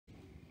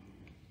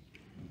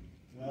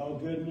Well,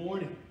 good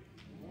morning.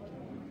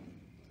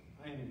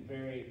 I am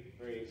very,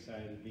 very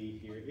excited to be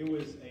here. It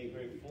was a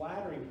very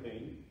flattering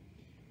thing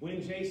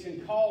when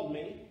Jason called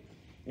me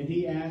and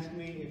he asked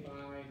me if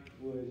I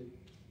would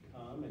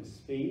come and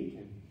speak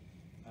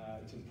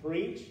and to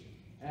preach.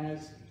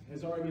 As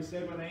has already been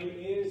said, my name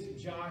is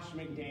Josh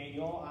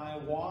McDaniel. I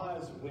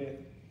was with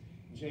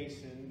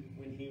Jason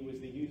when he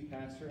was the youth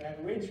pastor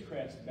at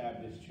Ridgecrest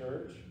Baptist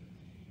Church.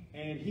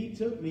 And he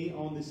took me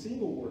on the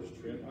single worst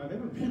trip I've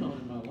ever been on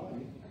in my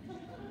life.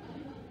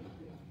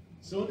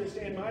 So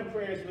understand, my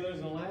prayers for those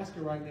in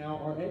Alaska right now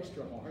are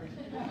extra hard.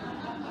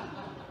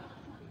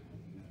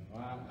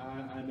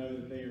 I know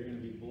that they are going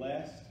to be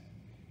blessed,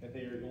 that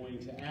they are going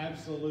to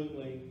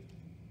absolutely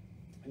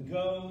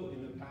go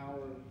in the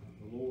power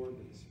of the Lord,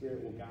 that the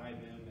Spirit will guide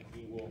them, that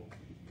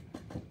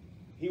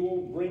He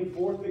will bring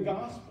forth the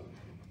gospel.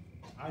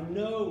 I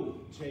know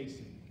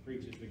Jason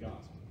preaches the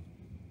gospel.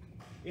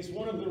 It's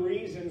one of the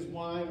reasons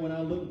why when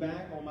I look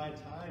back on my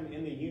time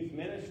in the youth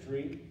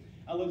ministry,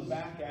 I look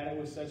back at it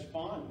with such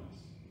fondness.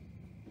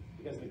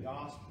 Because the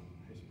gospel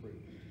was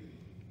preached.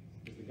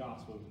 Because the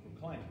gospel was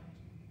proclaimed.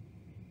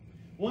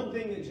 One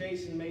thing that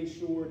Jason made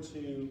sure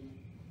to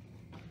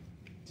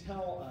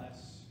tell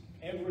us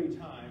every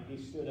time he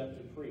stood up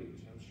to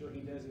preach, I'm sure he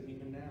does it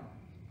even now,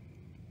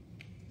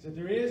 is that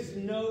there is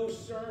no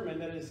sermon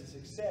that is a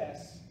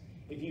success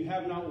if you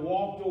have not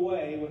walked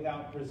away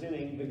without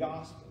presenting the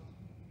gospel.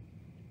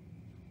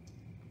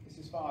 This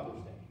is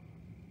Father's Day.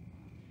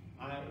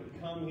 I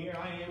come here,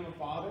 I am a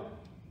father.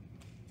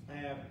 I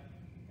have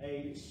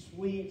a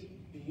sweet,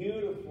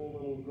 beautiful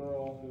little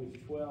girl who's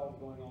 12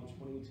 going on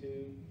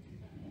 22.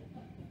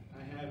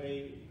 I have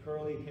a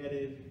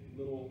curly-headed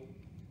little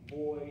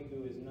boy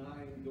who is 9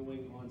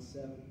 going on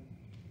 7.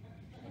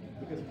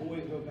 Because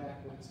boys go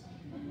backwards.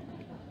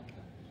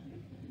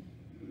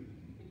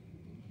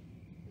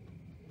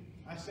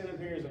 I stand up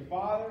here as a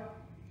father.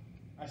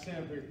 I stand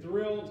up here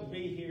thrilled to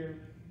be here.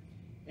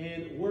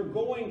 And we're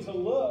going to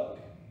look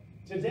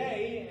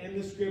today in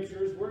the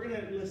scriptures. We're going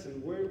to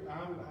listen.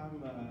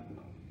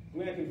 I'm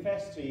going to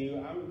confess to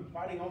you, I'm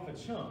biting off a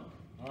chunk.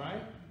 All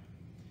right?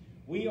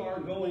 We are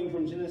going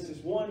from Genesis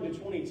 1 to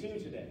 22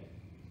 today.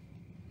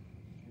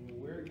 And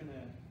we're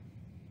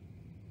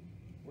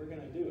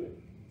going to do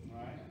it. All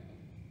right?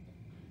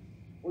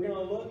 We're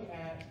going to look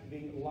at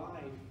the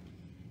life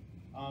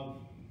of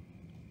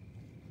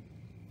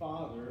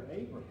Father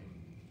Abraham.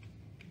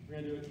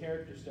 We're going to do a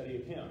character study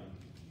of him.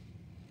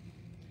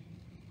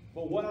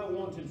 But what I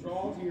want to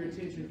draw to your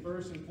attention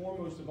first and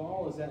foremost of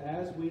all is that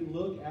as we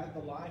look at the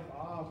life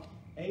of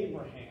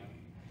Abraham,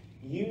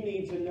 you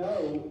need to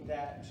know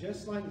that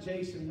just like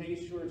Jason made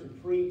sure to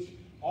preach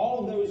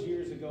all those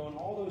years ago and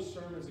all those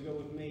sermons ago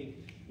with me,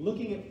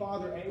 looking at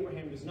Father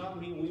Abraham does not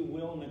mean we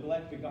will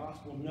neglect the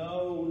gospel.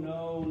 No,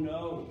 no,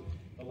 no.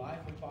 The life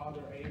of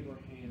Father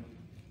Abraham,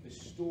 the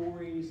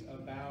stories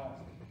about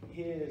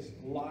his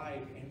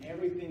life and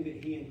everything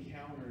that he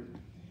encountered,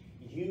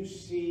 you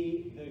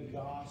see the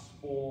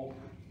gospel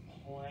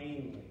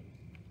plainly.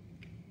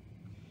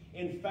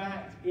 In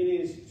fact, it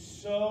is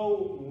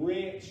so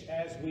rich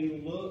as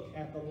we look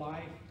at the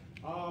life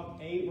of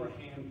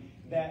Abraham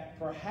that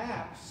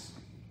perhaps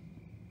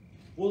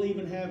we'll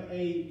even have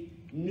a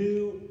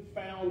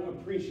newfound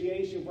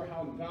appreciation for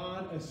how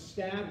God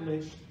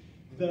established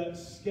the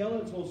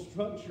skeletal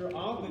structure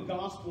of the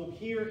gospel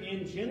here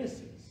in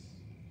Genesis.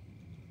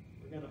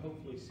 We're going to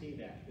hopefully see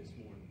that this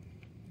morning.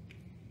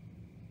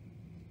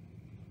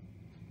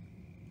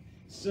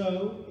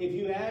 So, if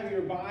you have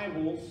your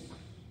Bibles,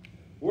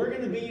 we're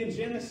going to be in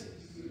Genesis.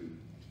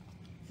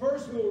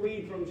 First, we'll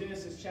read from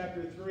Genesis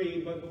chapter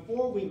 3, but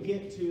before we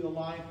get to the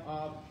life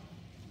of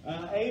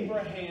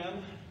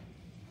Abraham,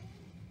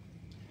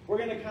 we're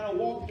going to kind of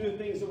walk through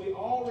things that we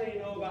already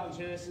know about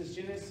Genesis.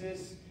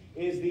 Genesis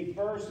is the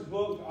first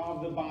book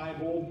of the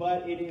Bible,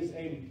 but it is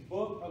a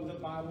book of the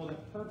Bible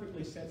that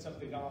perfectly sets up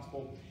the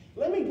gospel.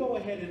 Let me go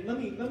ahead and let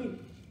me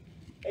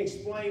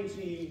explain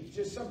to you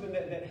just something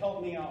that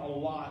helped me out a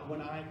lot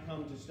when I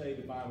come to study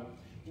the Bible.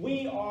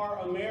 We are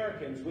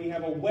Americans. We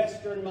have a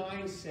Western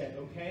mindset,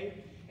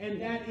 okay? And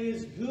that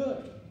is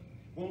good.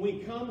 When we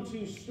come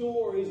to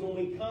stories, when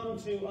we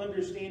come to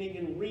understanding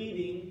and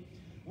reading,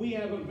 we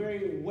have a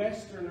very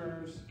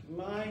Westerner's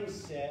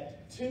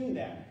mindset to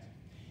that.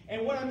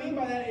 And what I mean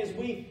by that is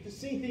we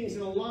see things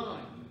in a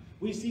line.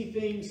 We see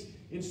things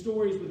in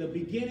stories with a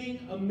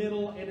beginning, a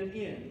middle, and an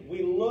end.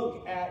 We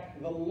look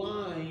at the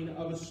line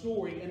of a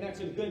story, and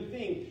that's a good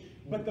thing.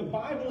 But the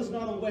Bible is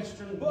not a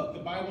Western book. The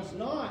Bible's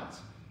not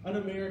an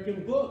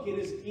American book. It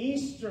is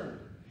Eastern.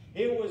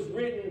 It was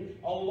written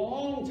a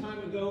long time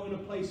ago in a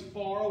place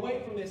far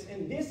away from this.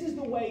 And this is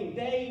the way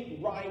they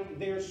write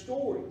their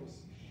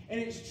stories. And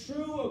it's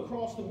true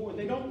across the board.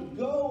 They don't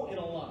go in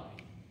a line.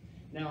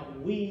 Now,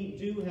 we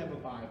do have a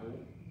Bible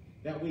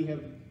that we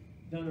have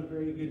done a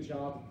very good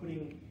job of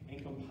putting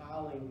and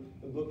compiling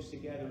the books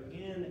together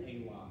in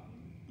a line.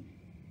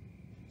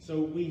 So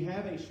we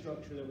have a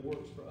structure that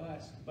works for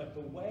us, but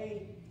the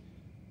way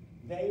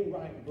they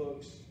write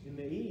books in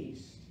the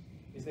East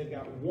is they've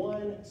got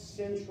one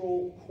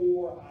central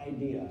core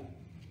idea.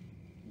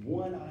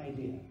 One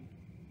idea.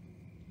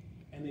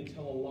 And they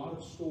tell a lot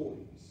of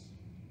stories.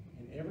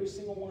 And every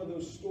single one of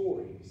those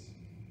stories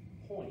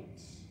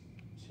points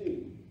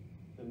to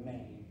the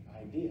main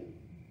idea.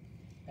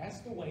 That's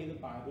the way the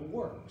Bible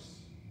works.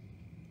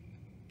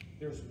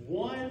 There's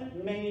one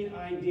main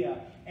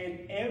idea,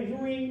 and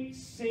every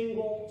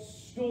single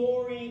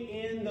story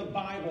in the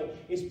Bible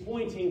is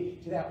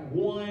pointing to that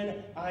one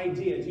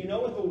idea. Do you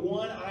know what the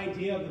one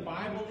idea of the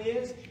Bible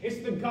is?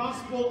 It's the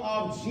gospel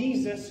of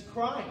Jesus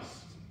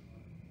Christ.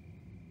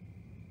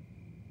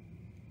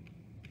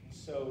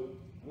 So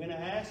I'm going to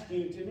ask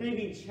you to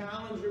maybe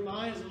challenge your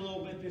minds a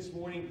little bit this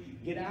morning.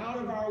 Get out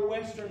of our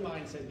Western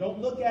mindset. Don't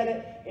look at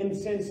it in the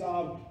sense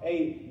of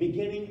a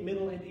beginning,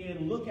 middle, and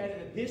end. Look at it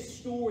that this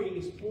story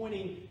is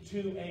pointing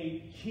to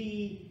a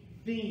key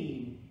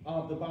theme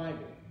of the Bible.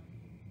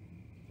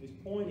 It's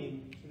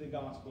pointing to the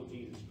gospel of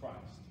Jesus Christ.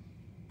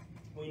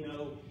 We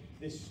know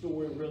this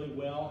story really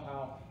well,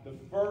 how the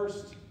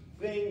first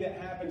thing that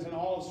happens in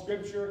all of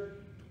Scripture.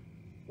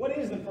 What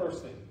is the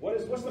first thing?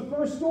 What's the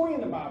first story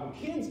in the Bible?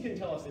 Kids can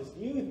tell us this.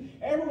 Youth,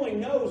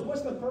 everyone knows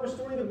what's the first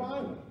story in the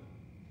Bible.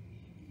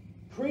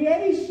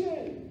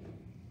 Creation.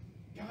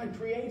 God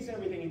creates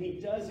everything, and He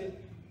does it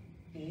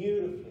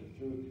beautifully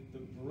through the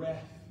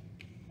breath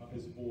of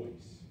His voice.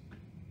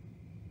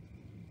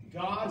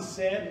 God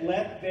said,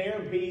 "Let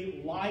there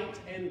be light,"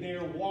 and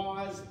there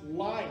was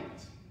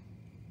light.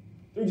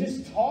 Through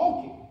just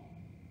talking,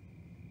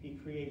 He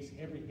creates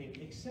everything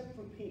except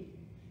for people.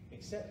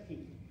 Except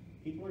people.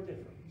 People are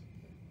different.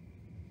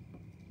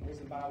 What does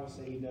the Bible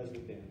say He does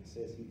with them? It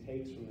says He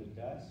takes from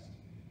the dust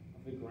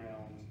of the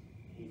ground,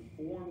 He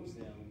forms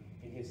them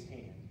in His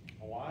hand.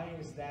 Why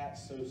is that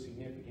so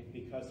significant?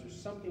 Because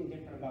there's something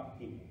different about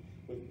people.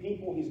 With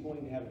people, He's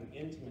going to have an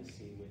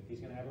intimacy with. He's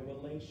going to have a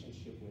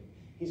relationship with.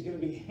 He's going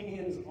to be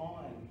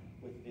hands-on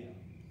with them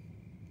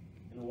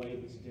in a way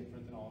that's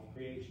different than all of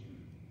creation.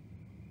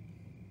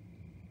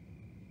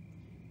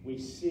 We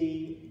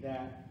see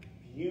that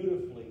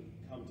beautifully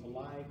come to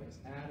life as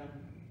Adam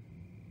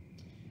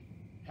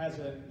has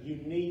a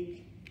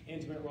unique,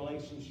 intimate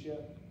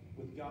relationship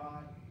with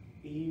God.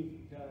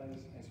 Eve does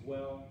as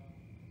well.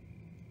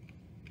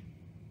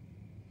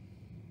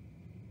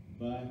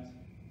 But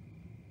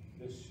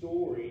the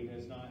story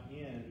does not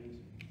end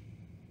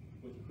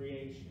with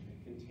creation.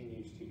 It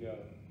continues to go.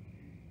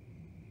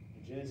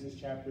 In Genesis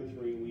chapter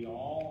 3, we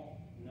all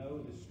know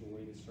the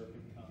story. The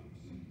serpent comes.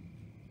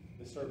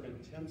 The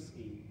serpent tempts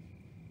Eve.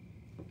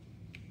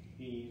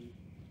 Eve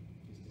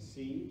is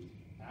deceived.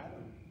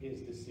 Adam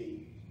is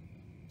deceived.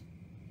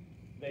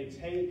 They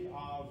take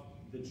of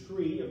the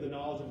tree of the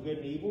knowledge of good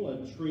and evil,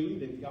 a tree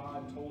that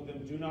God told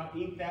them, do not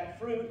eat that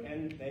fruit,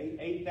 and they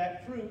ate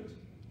that fruit,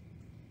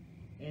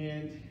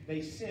 and they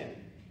sinned.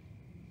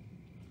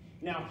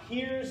 Now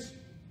here's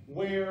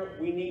where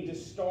we need to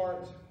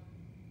start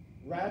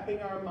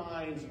wrapping our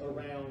minds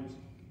around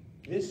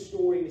this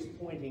story is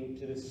pointing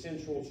to the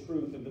central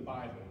truth of the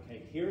Bible.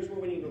 Okay, here's where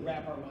we need to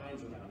wrap our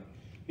minds around it.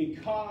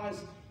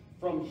 Because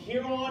from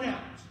here on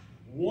out,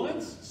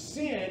 once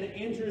sin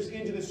enters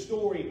into the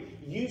story,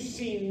 you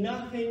see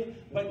nothing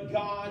but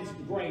God's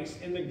grace.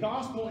 And the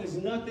gospel is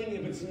nothing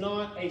if it's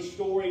not a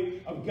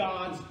story of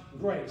God's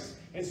grace.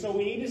 And so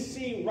we need to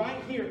see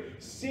right here,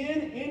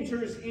 sin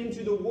enters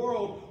into the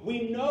world.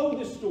 We know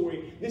the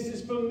story. This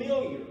is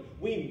familiar.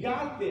 We've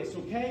got this,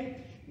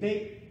 okay?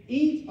 They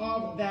eat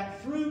of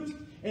that fruit,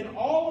 and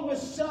all of a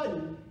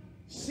sudden,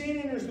 sin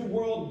enters the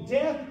world.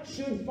 Death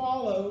should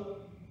follow,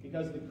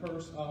 because the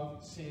curse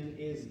of sin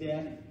is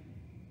death.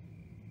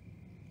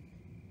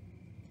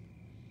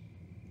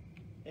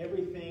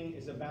 Everything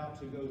is about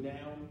to go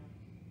down.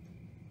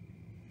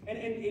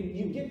 And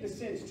you get the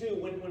sense, too,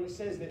 when it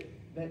says that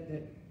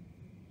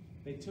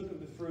they took of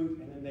the fruit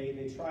and then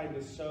they tried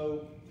to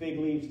sew fig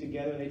leaves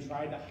together. They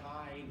tried to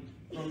hide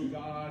from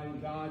God,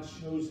 and God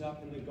shows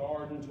up in the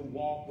garden to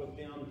walk with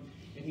them.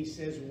 And He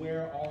says,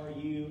 where are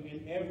you?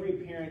 And every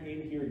parent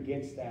in here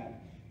gets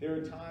that. There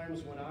are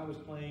times when I was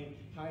playing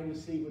hide and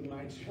seek with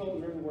my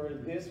children where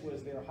this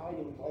was their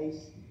hiding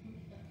place.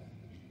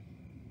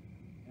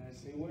 And I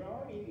say, where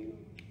are you?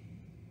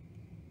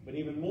 But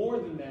even more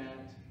than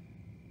that,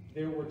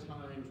 there were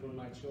times when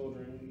my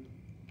children,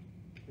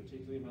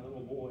 particularly my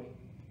little boy,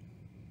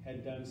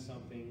 had done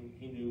something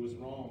he knew was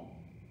wrong.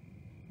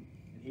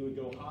 And he would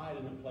go hide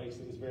in a place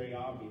that was very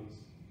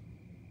obvious.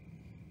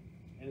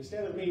 And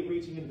instead of me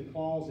reaching into the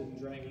closet and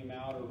dragging him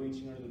out, or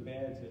reaching under the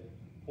bed to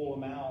pull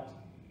him out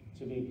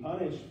to be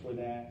punished for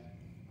that,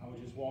 I would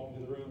just walk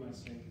into the room and I'd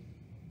say,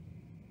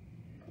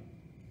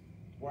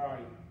 where are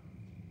you?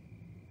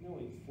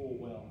 Knowing full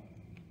well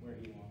where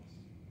he was.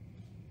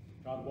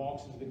 God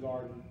walks into the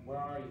garden. Where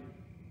are you?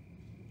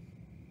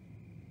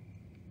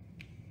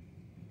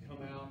 They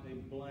come out, they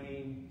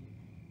blame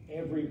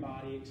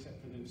everybody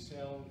except for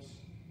themselves.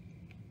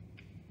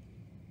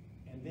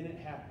 And then it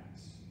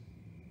happens.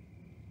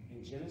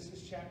 In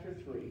Genesis chapter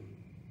 3,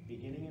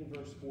 beginning in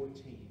verse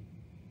 14,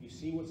 you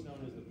see what's known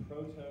as the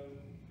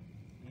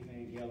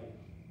proto-evangelium.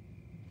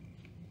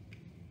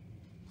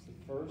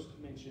 first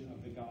mention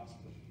of the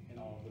gospel in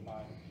all of the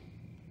Bible.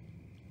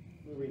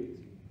 Let me read it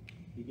to you.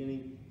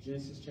 Beginning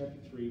Genesis chapter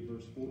 3,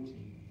 verse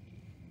 14.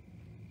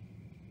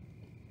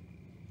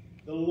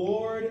 The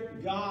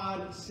Lord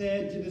God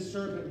said to the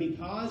serpent,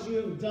 because you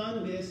have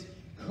done this,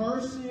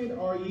 cursed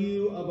are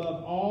you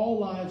above all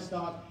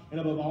livestock and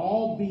above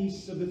all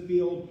beasts of the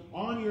field.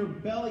 On your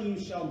belly you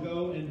shall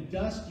go, and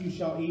dust you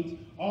shall eat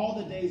all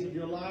the days of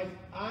your life.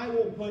 I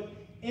will put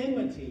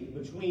enmity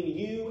between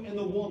you and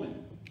the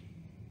woman,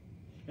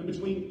 and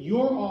between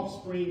your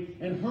offspring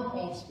and her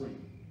offspring.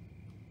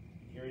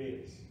 Here it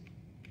is.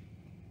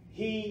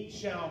 He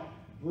shall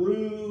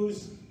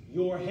bruise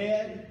your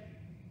head,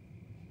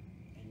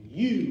 and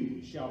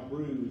you shall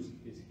bruise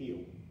his heel.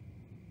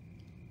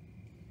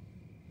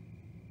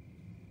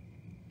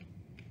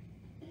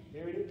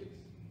 There it is.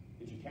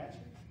 Did you catch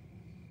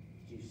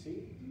it? Did you see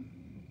it?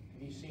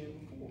 Have you seen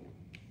it before?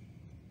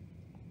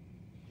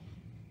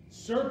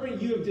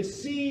 Serpent, you have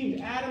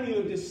deceived Adam, you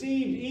have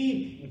deceived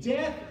Eve.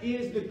 Death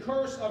is the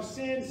curse of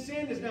sin.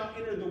 Sin has now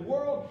entered the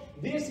world.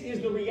 This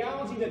is the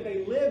reality that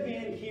they live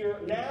in here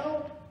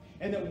now,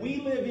 and that we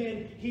live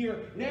in here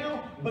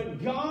now.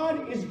 But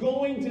God is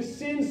going to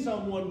send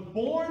someone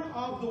born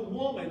of the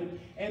woman,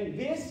 and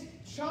this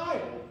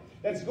child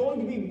that's going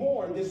to be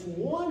born, this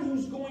one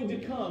who's going to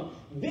come,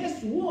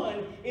 this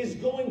one is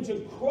going to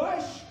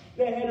crush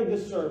the head of the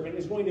serpent,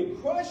 is going to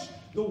crush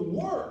the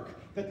work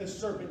that the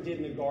serpent did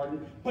in the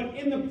garden, but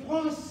in the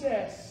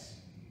process,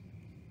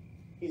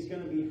 he's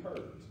going to be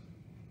hurt.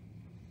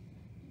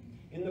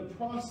 In the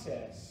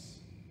process,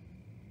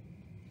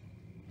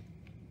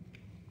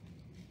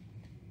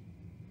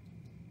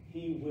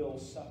 he will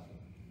suffer.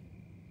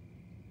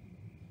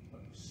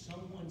 But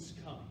someone's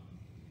coming.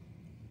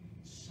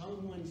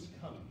 Someone's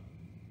coming.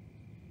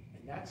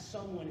 And that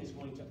someone is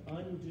going to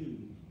undo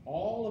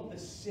all of the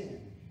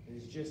sin that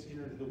has just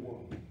entered the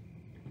world.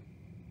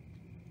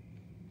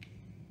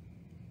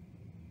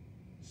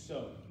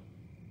 So,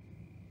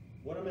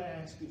 what I'm going to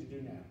ask you to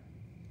do now,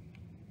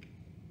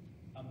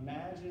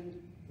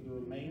 imagine for the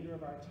remainder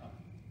of our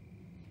time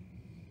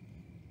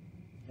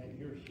that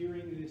you're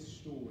hearing this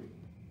story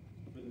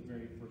for the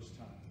very first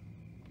time.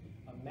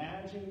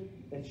 Imagine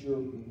that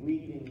you're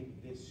reading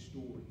this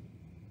story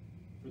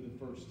for the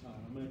first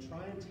time. I'm going to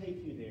try and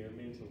take you there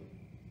mentally.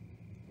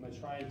 I'm going to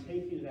try and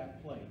take you to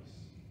that place.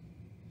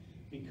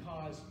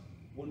 Because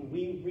when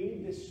we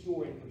read this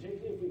story, and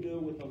particularly if we do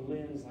it with a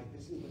lens like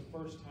this is the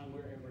first time we're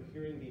ever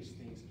hearing these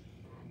things,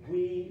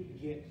 we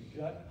get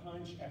gut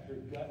punch after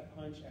gut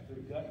punch after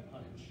gut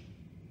punch.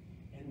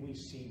 And we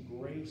see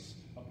grace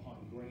upon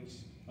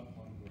grace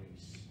upon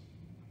grace.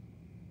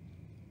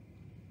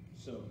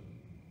 So,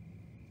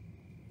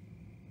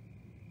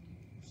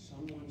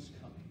 someone's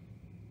coming.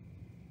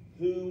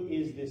 Who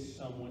is this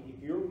someone?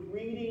 If you're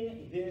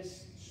reading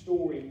this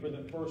story for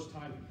the first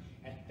time,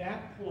 at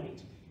that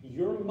point,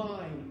 your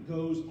mind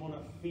goes on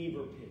a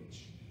fever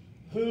pitch.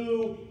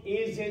 Who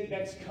is it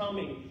that's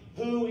coming?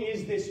 Who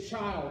is this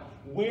child?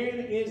 When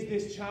is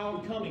this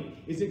child coming?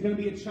 Is it going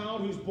to be a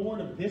child who's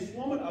born of this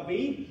woman, of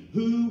Eve?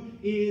 Who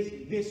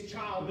is this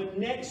child? The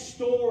next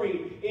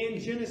story in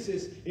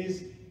Genesis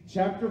is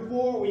chapter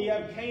 4, where you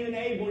have Cain and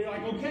Abel. You're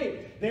like,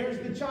 okay, there's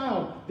the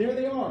child. There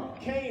they are.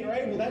 Cain or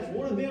Abel, that's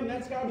one of them.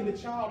 That's got to be the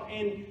child.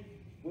 And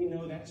we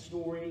know that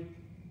story.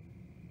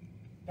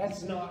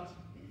 That's not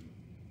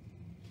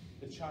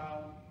the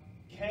child.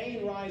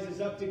 Cain rises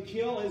up to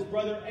kill his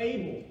brother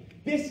Abel.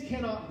 This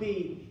cannot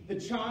be the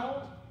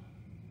child.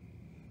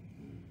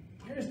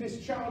 Where's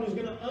this child who's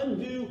going to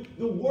undo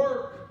the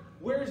work?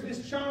 Where's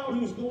this child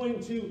who's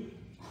going to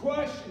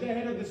crush the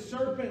head of the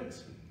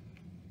serpent?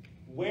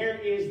 Where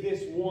is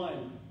this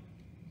one?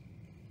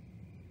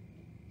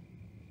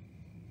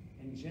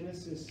 And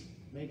Genesis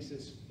makes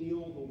us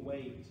feel the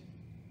weight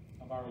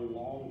of our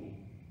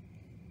longing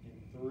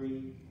in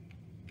 3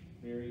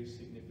 very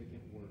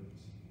significant words.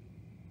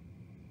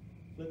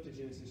 Flip to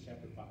Genesis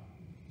chapter 5.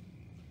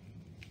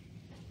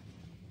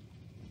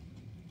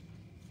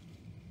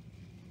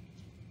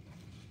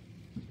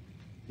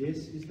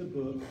 This is the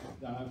book,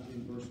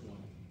 in verse 1.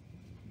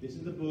 This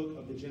is the book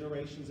of the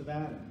generations of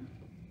Adam.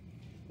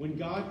 When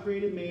God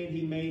created man,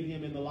 he made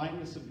him in the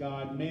likeness of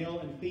God. Male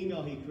and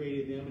female he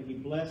created them, and he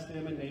blessed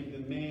them and named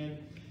them man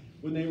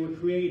when they were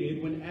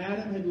created. When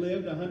Adam had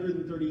lived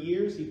 130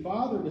 years, he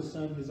fathered a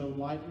son of his own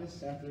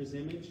likeness after his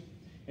image,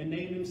 and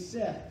named him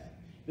Seth.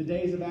 The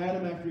days of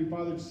Adam after he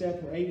fathered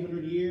Seth were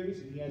 800 years,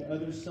 and he had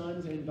other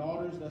sons and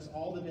daughters. Thus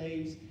all the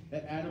days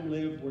that Adam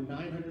lived were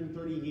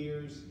 930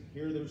 years.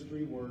 Here are those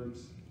 3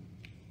 words.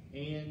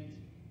 And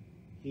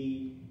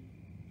he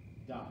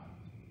died.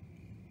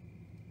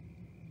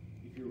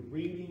 If you're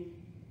reading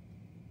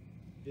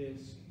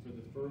this for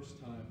the first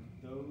time,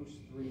 those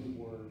 3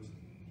 words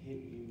hit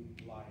you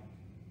like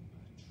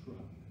a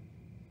truck.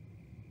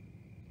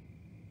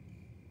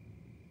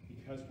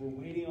 Because we're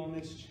waiting on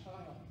this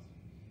child.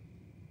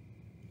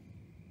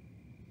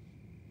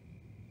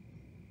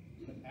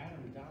 But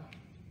Adam died.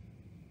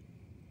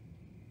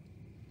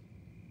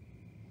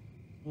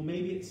 Well,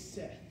 maybe it's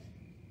Seth.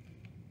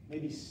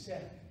 Maybe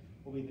Seth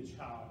will be the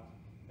child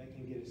that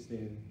can get us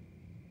there.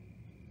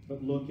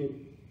 But look at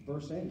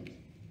verse 8.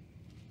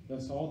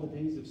 Thus all the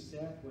days of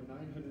Seth were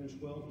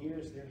 912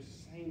 years. They're the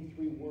same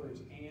three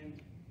words.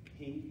 And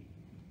he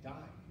died.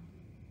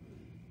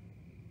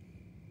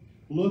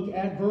 Look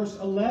at verse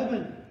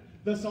 11.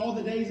 Thus all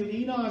the days of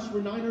Enosh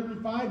were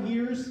 905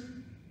 years.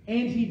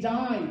 And he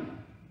died.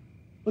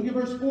 Look at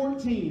verse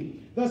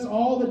 14. Thus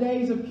all the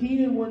days of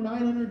Kenan were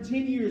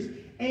 910 years.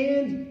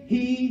 And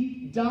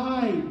he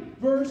died.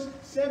 Verse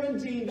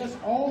 17. Thus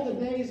all the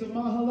days of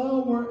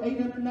Mahalalel were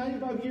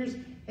 895 years.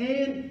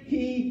 And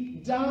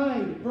he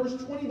died. Verse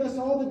 20, thus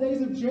all the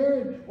days of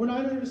Jared were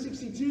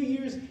 962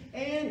 years,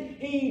 and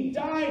he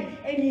died.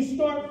 And you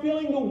start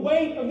feeling the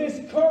weight of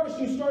this curse.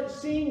 You start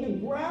seeing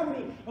the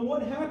gravity of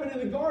what happened in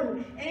the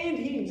garden. And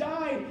he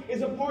died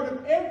is a part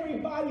of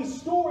everybody's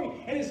story.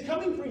 And it's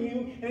coming for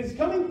you, and it's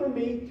coming for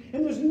me.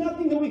 And there's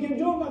nothing that we can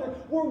do about it.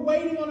 We're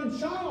waiting on a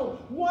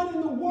child. What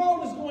in the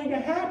world is going to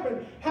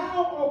happen?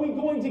 How are we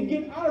going to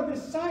get out of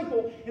this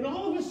cycle? And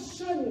all of a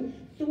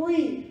sudden,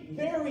 three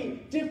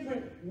very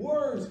different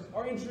words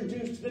are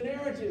introduced to the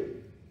narrative.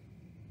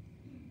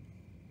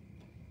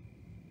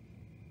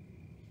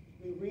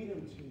 We read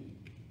them to you.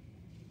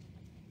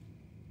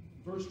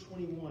 Verse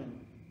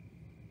 21.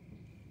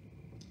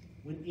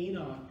 When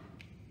Enoch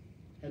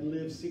had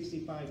lived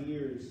 65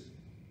 years,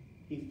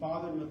 he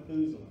fathered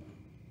Methuselah.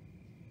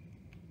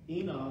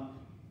 Enoch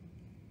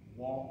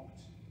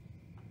walked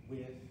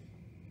with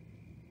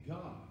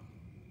God.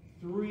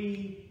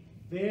 Three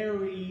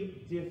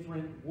very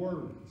different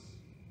words.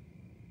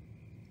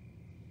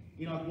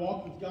 Enoch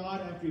walked with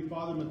God after he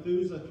fathered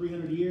Methuselah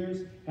 300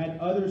 years, had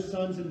other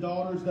sons and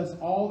daughters. Thus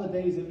all the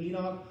days of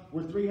Enoch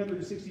were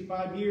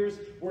 365 years.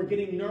 We're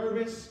getting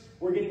nervous.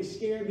 We're getting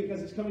scared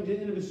because it's coming to the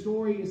end of the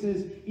story. It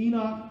says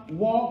Enoch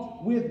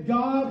walked with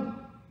God,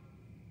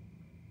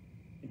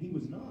 and he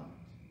was not,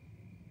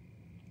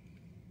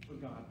 for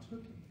God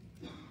took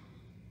him.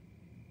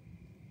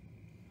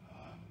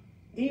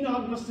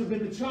 Enoch must have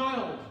been the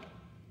child.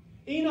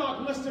 Enoch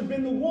must have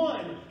been the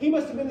one. He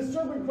must have been the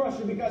serpent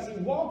crusher because he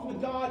walked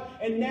with God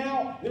and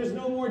now there's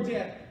no more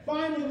death.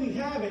 Finally we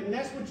have it. And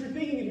that's what you're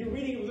thinking if you're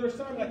reading it with their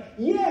son. Like,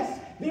 yes,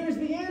 there's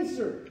the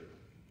answer.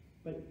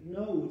 But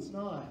no, it's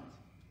not.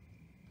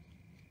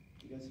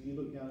 Because if you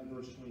look down at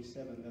verse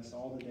 27, thus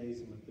all the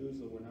days of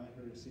Methuselah were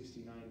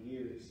 969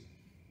 years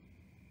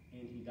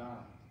and he died.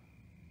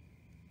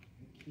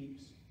 It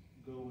keeps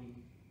going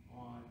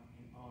on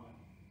and on.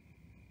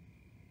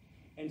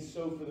 And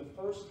so for the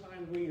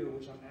first-time reader,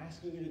 which I'm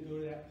asking you to go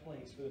to that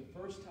place, for the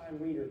first-time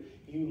reader,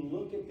 you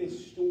look at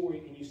this story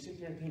and you sit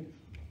there and think,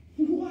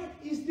 what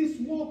is this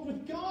walk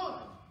with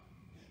God?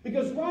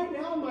 Because right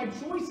now my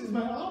choices,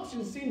 my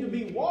options seem to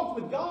be walk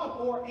with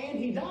God or and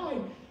he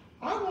died.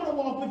 I want to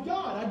walk with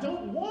God. I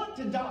don't want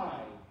to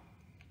die.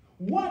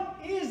 What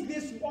is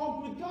this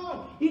walk with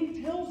God?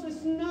 It tells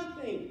us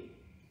nothing.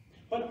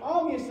 But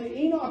obviously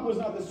Enoch was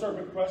not the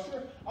serpent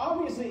crusher.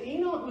 Obviously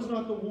Enoch was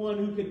not the one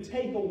who could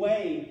take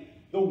away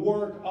the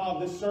work of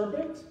the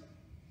serpent.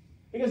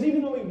 Because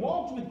even though he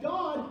walked with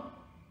God,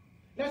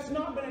 that's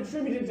not been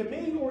attributed to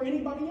me or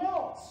anybody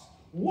else.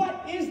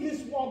 What is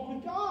this walk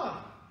with God?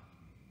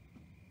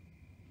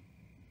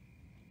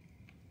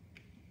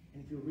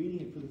 And if you're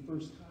reading it for the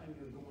first time,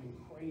 you're going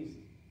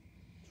crazy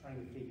trying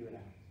to figure it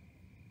out.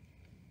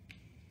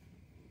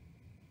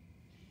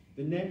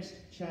 The next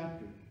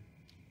chapter,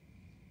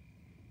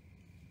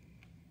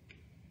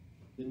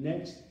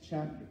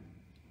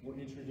 we're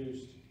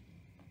introduced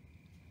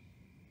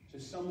to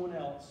someone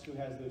else who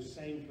has those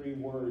same three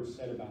words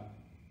said about him.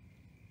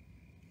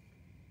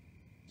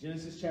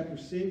 Genesis chapter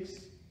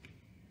 6,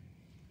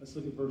 let's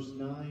look at verse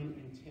 9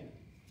 and 10.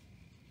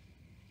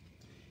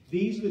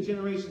 These are the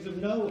generations of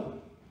Noah.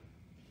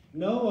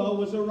 Noah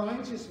was a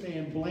righteous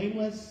man,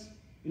 blameless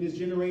in his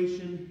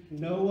generation.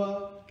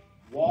 Noah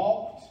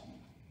walked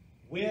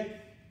with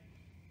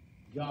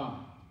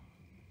God.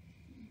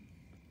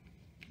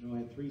 Noah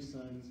had three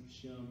sons,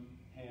 Shem,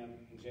 Ham,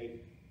 and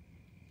Japheth.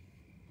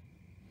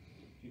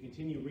 If you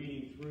continue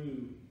reading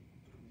through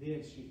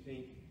this, you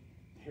think,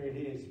 there it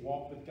is,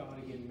 walk with God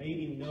again.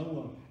 Maybe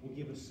Noah will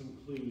give us some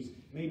clues.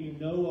 Maybe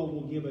Noah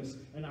will give us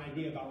an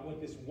idea about what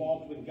this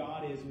walk with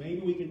God is.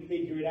 Maybe we can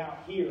figure it out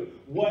here.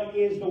 What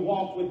is the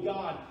walk with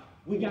God?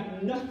 We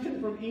got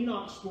nothing from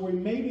Enoch's story.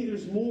 Maybe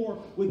there's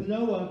more with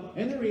Noah,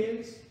 and there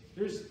is.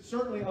 There's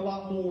certainly a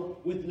lot more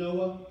with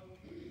Noah.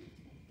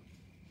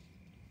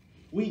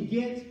 We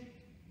get,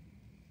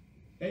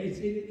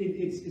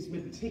 it's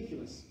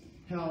meticulous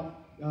how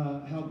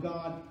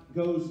God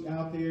goes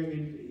out there,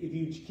 and if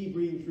you keep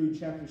reading through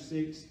chapter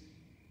 6, it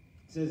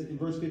says in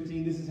verse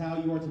 15, this is how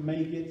you are to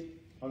make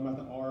it. Talking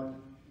about the ark.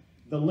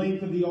 The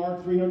length of the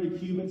ark, 300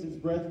 cubits, its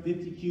breadth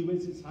 50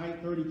 cubits, its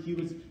height 30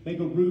 cubits. Make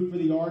a roof for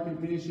the ark and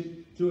finish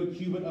it to a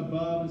cubit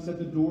above, and set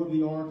the door of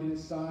the ark in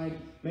its side.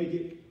 Make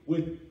it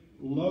with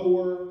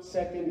lower,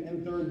 second,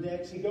 and third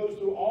decks. He goes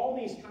through all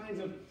these kinds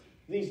of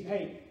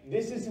hey,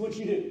 this is what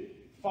you do.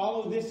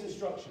 Follow this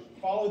instruction.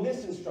 Follow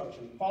this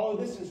instruction. Follow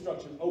this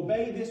instruction.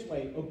 Obey this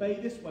way. Obey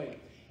this way.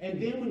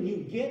 And then when you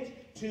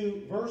get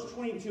to verse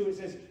 22, it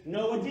says,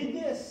 Noah did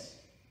this.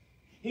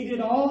 He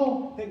did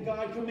all that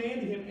God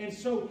commanded him. And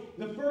so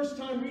the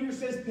first-time reader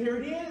says,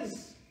 there it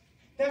is.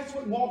 That's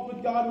what walk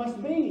with God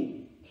must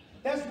be.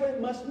 That's what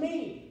it must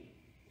mean.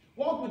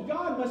 Walk with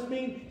God must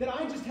mean that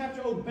I just have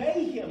to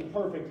obey Him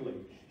perfectly.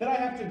 That I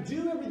have to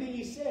do everything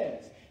He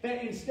says.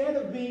 That instead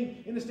of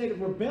being in a state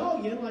of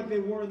rebellion like they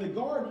were in the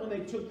garden when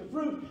they took the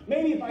fruit,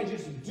 maybe if I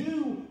just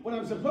do what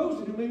I'm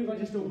supposed to do, maybe if I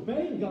just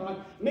obey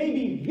God,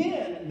 maybe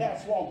then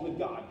that's walk with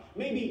God.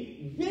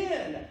 Maybe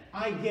then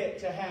I get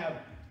to have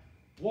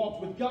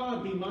walked with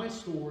God be my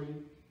story,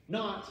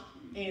 not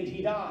and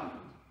He died.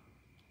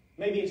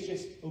 Maybe it's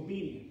just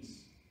obedience.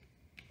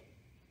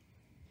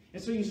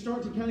 And so you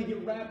start to kind of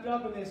get wrapped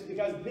up in this,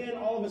 because then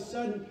all of a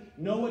sudden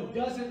Noah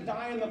doesn't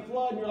die in the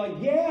flood. And you're like,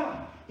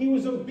 yeah, he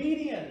was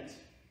obedient.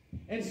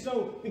 And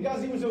so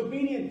because he was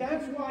obedient,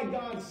 that's why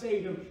God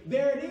saved him.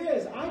 There it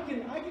is. I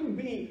can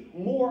be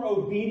more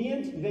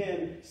obedient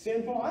than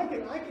sinful. I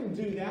can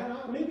do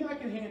that. Maybe I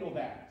can handle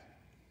that.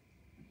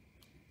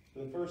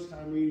 For the first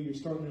time reader, you're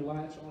starting to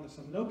latch on to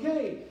something.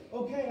 Okay,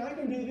 I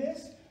can do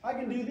this. I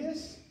can do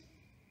this.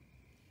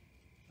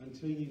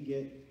 Until you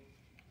get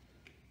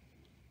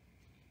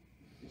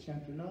to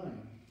chapter 9.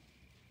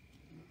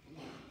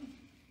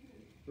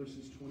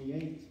 Verses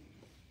 28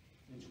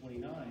 and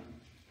 29.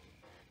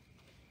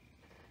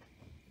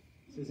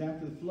 It says,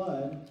 after the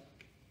flood,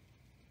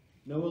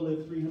 Noah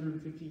lived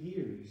 350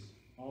 years.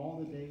 All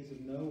the days of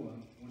Noah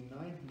were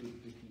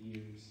 950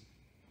 years.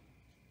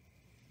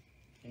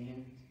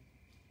 And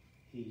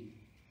he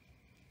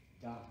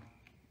died.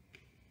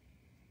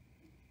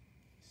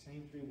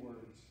 Same three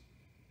words.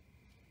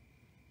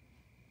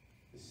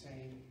 The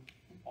same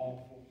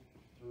awful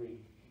three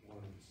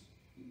words.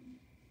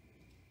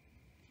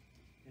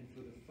 And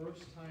for the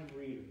first time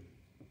reader,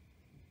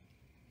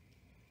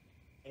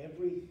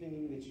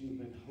 everything that you've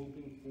been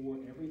hoping for,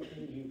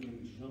 everything you've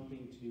been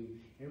jumping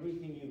to,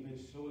 everything you've been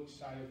so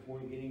excited for,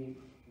 getting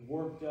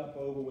worked up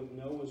over with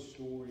Noah's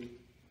story,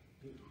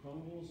 it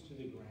crumbles to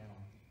the ground.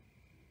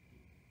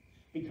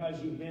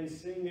 Because you've been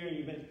sitting there,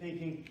 you've been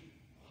thinking,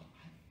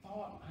 I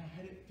thought I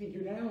had it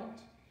figured out.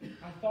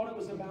 I thought it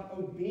was about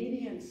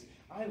obedience.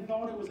 I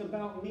thought it was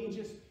about me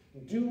just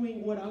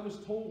doing what I was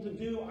told to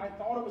do. I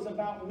thought it was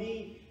about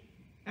me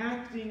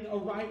acting a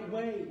right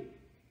way.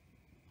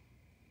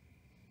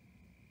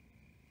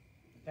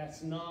 But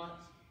that's not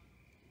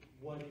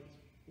what it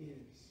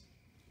is.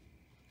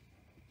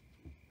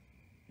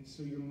 And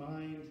so your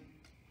mind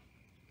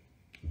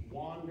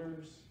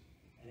wanders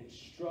and it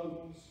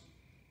struggles.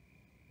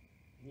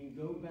 And you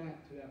go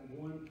back to that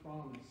one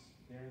promise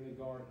there in the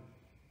garden.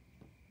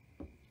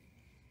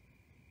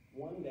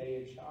 One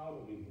day a child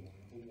will be born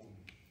of a woman.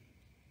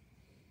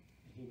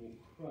 And he will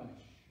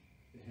crush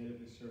the head of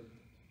the serpent.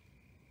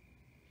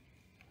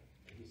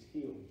 And his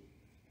heel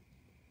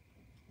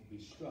will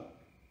be struck.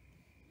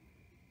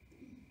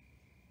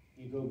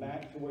 You go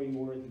back to where you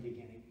were at the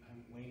beginning.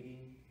 I'm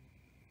waiting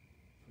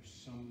for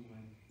someone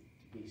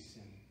to be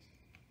sent.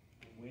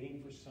 I'm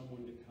waiting for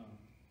someone to come.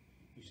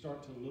 You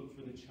start to look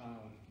for the child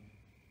again.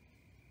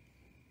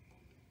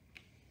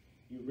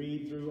 You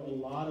read through a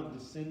lot of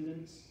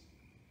descendants.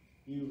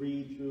 You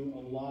read through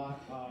a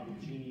lot of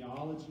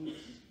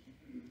genealogies.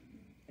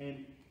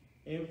 And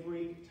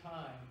every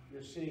time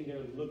you're sitting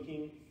there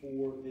looking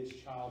for this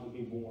child to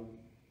be born.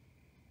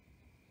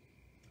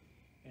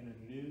 And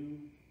a new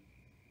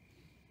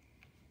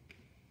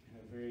and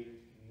a very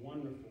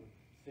wonderful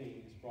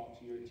thing is brought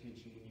to your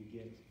attention when you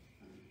get.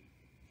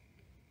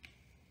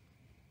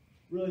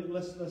 Really,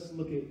 let's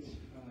look at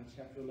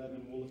chapter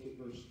 11. We'll look at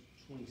verse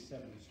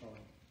 27 to start.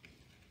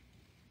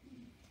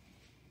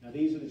 Now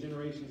these are the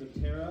generations of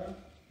Terah.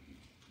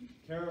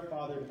 Terah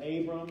fathered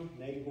Abram,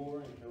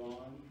 Nahor, and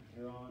Haran.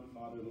 Haran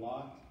fathered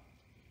Lot.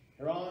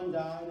 Haran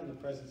died in the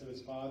presence of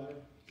his father,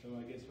 so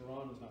I guess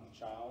Haran was not the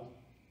child.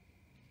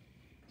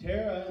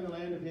 Terah in the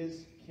land of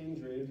his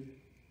kindred,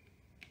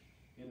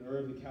 in Ur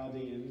of the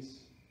Chaldeans.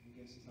 I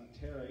guess it's not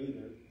Terah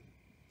either.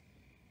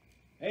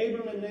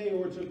 Abram and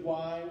Nahor took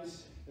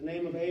wives. The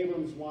name of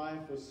Abram's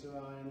wife was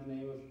Sarai, and the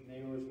name of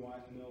Nahor's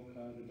wife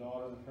Milcah, the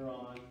daughter of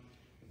Haran,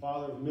 the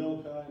father of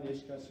Milcah and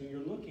Ishka. So you're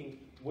looking,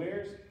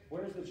 where's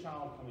the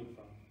child coming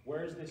from?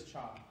 Where's this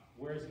child?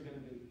 Where is it going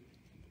to be?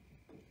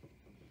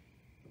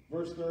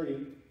 Verse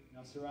 30,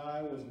 now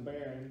Sarai was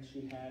barren.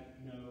 She had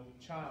no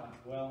child.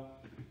 Well,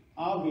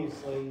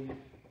 obviously,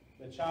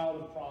 the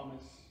child of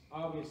promise,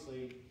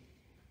 obviously,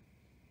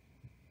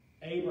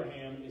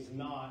 Abraham is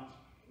not,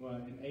 well,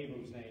 in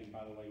Abram's name,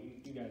 by the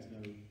way. You guys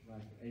know,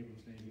 right,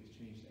 Abram's name gets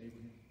changed to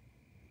Abraham.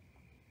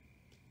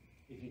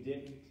 If you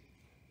didn't,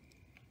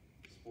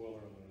 spoiler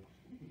alert.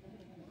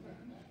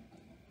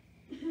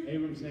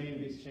 Abram's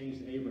name gets changed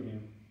to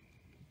Abraham.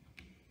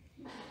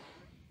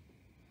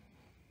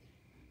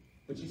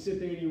 But you sit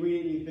there and you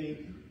read it and you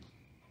think,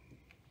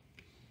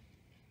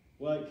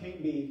 well, it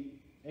can't be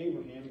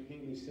Abraham, it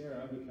can't be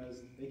Sarah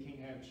because they can't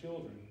have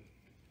children.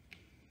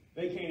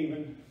 They can't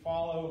even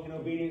follow in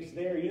obedience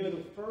there. You know,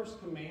 the first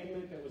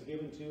commandment that was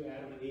given to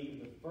Adam and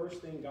Eve, the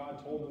first thing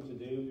God told them to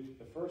do,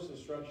 the first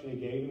instruction He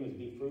gave them is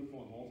be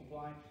fruitful and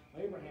multiply.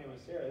 Abraham and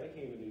Sarah, they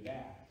can't even do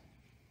that.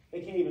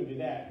 They can't even do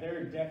that.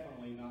 They're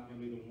definitely not going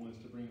to be the ones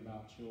to bring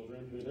about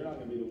children. They're not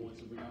going to be the ones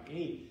to bring out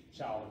any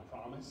child of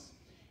promise.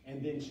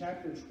 And then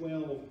chapter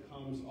 12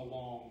 comes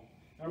along.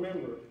 Now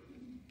remember,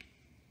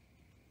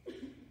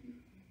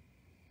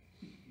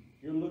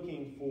 you're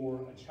looking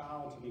for a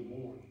child to be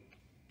born.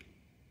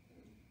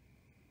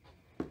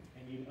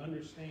 And you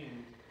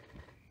understand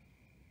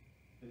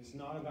that it's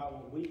not about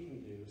what we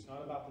can do. It's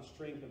not about the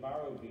strength of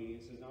our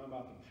obedience. It's not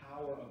about the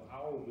power of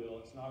our will.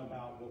 It's not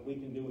about what we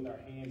can do with our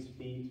hands,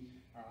 feet,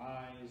 our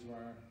eyes, or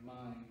our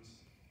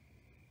minds.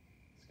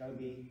 It's got to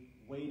be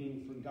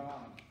waiting for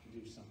God to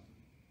do something.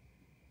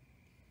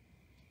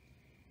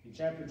 In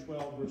chapter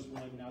 12, verse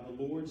 1, now the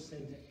Lord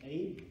said to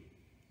Abram,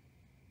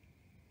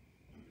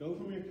 go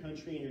from your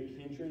country and your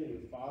kindred and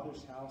your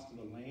father's house to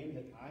the land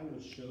that I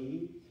will show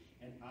you,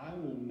 and I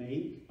will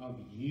make of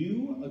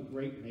you a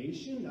great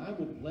nation. I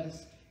will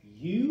bless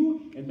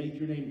you and make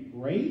your name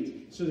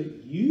great, so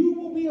that you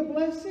will be a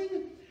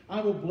blessing. I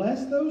will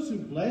bless those who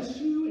bless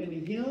you,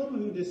 and him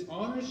who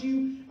dishonors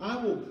you I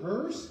will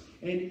curse,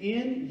 and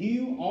in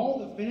you all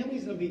the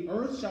families of the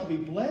earth shall be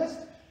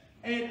blessed.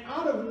 And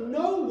out of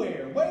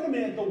nowhere, wait a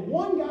minute, the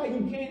one guy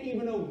who can't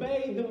even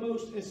obey the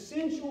most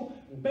essential,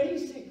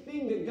 basic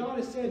thing that God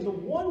has said, the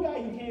one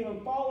guy who can't even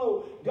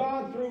follow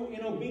God through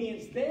in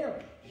obedience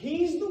there,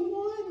 he's the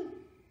one?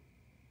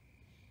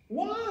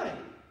 Why?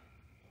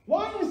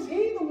 Why is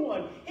he the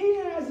one? He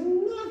has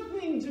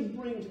nothing to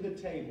bring to the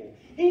table.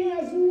 He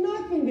has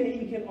nothing that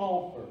he can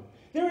offer.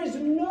 There is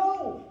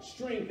no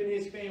strength in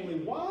his family.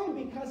 Why?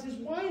 Because his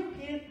wife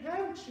can't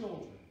have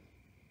children.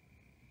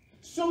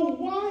 So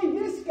why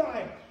this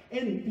guy?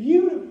 And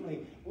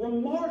beautifully,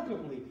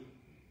 remarkably,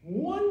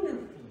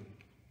 wonderfully,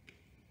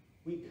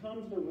 we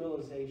come to the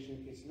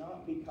realization it's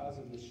not because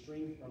of the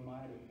strength or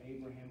might of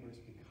Abraham, but it's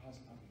because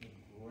of the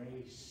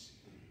grace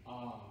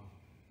of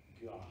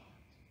God.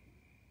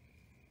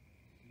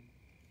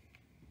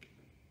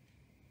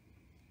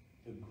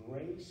 The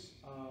grace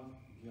of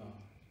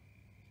God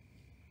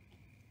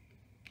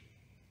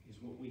is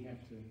what we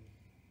have to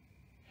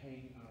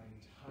hang our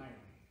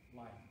entire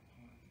life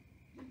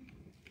upon.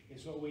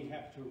 It's what we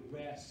have to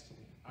rest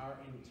our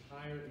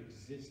entire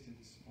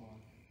existence on.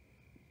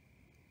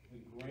 The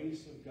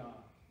grace of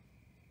God.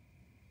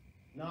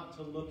 Not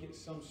to look at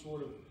some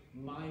sort of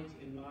might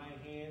in my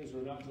hands,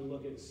 or not to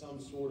look at some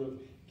sort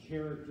of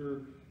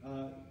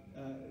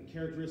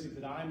characteristic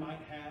that I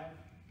might have.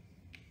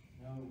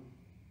 No.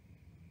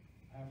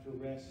 I have to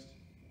rest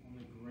on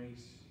the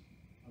grace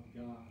of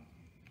God.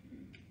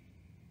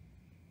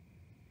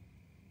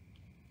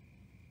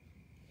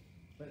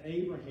 But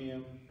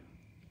Abraham,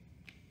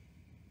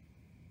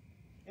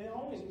 and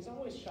it's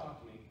always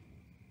shocked me.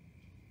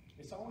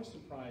 It's always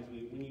surprised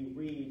me when you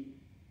read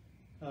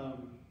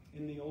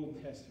in the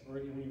Old Testament, or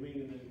when you read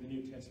in the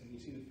New Testament, you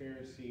see the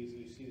Pharisees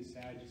and you see the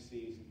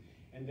Sadducees,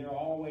 and they're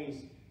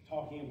always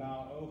talking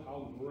about, oh,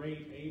 how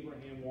great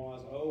Abraham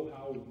was, oh,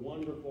 how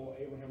wonderful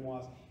Abraham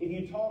was. If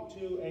you talk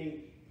to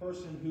a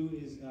person who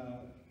is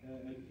a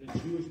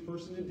Jewish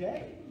person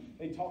today,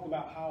 they talk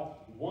about how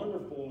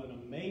wonderful and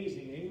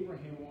amazing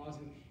Abraham was,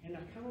 and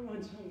I kind of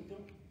want to tell them,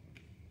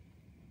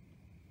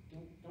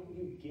 don't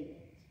you get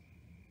it?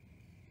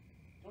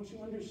 Don't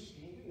you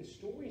understand? The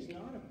story is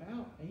not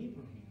about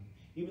Abraham,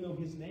 even though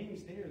his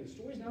name's there. The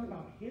story is not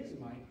about his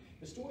might.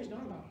 The story is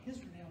not about his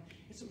renown.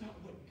 It's about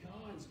what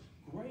God's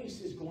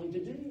grace is going to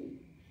do.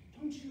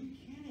 Don't you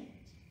get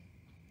it?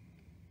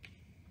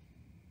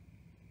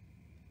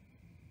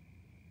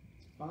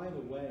 By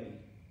the way,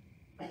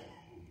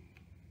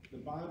 the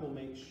Bible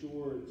makes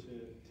sure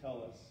to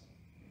tell us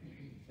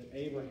that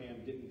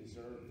Abraham didn't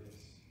deserve this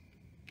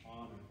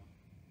honor.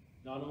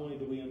 Not only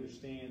do we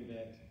understand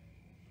that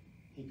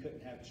he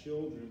couldn't have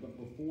children, but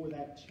before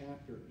that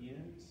chapter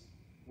ends,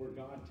 where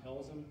God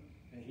tells him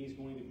that he's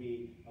going to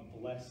be a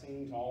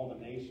blessing to all the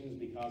nations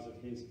because of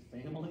his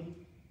family,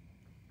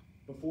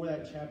 before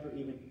that chapter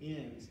even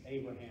ends,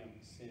 Abraham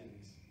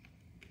sins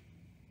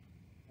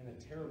in a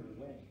terrible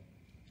way.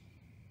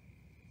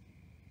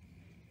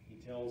 He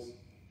tells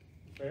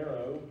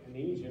Pharaoh in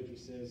Egypt, he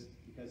says,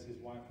 because his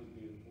wife was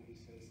beautiful, he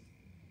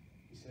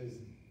says,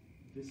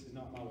 this is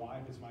not my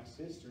wife, it's my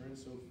sister. And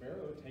so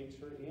Pharaoh takes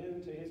her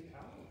into his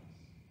palace.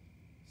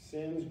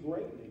 Sins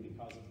greatly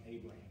because of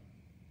Abraham.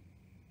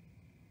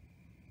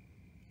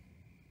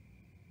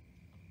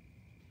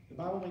 The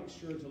Bible makes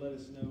sure to let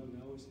us know,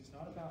 no, it's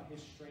not about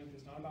his strength,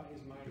 it's not about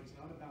his might, it's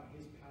not about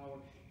his power,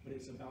 but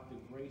it's about the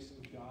grace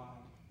of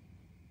God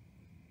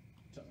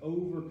to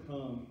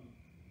overcome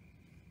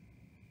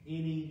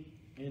any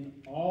and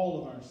all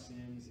of our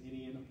sins,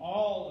 any and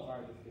all of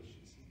our deficiencies.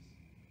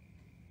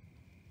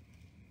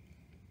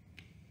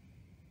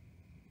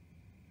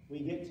 We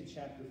get to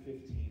chapter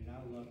 15, and I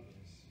love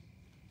this.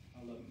 I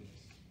love this.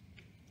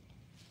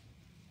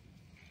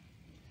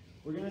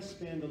 We're going to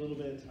spend a little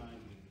bit of time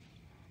here.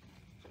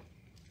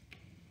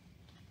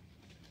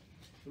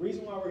 The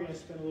reason why we're going to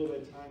spend a little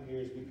bit of time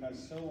here is because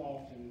so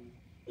often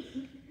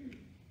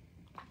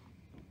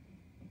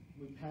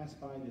we pass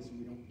by this and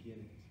we don't get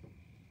it.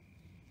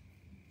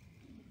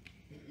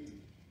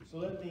 So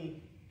let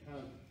me kind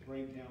of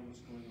break down what's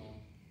going on.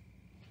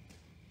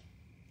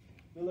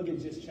 Let me look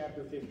at just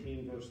chapter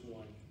 15, verse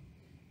 1.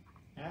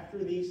 After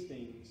these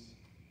things,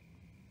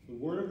 the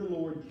word of the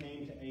Lord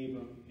came to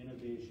Abram in a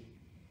vision.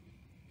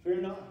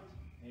 Fear not,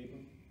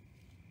 Abram.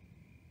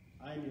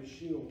 I am your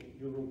shield.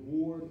 Your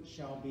reward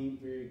shall be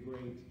very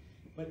great.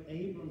 But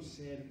Abram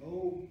said,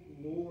 O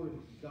Lord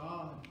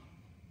God,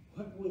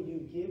 what will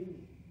you give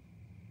me?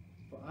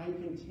 For I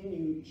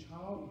continue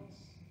childless.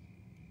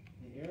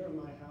 The heir of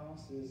my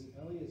house is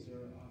Eliezer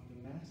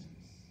of Damascus.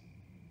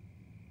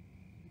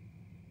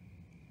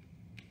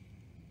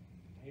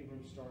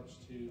 Abram starts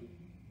to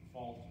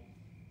falter.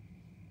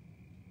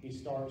 He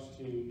starts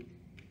to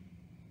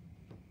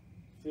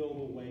feel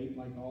the weight,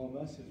 like all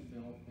of us have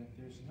felt, that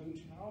there's no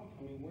child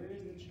coming. Where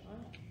is the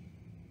child?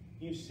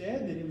 You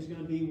said that it was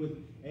going to be with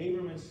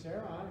Abram and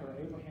Sarai, or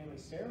Abraham and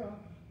Sarah.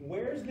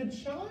 Where's the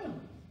child?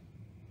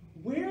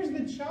 Where's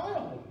the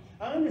child?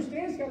 I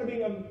understand it's got to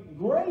be a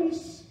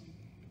grace,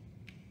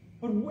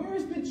 but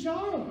where's the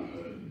child?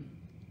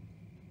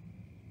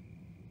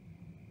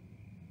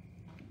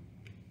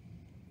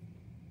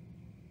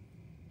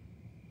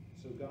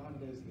 So God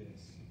does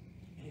this.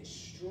 And it's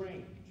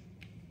strange.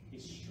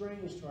 It's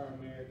strange to our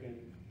American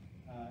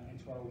and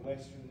to our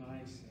Western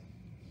mindset.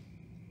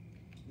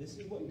 This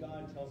is what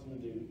God tells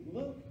him to do.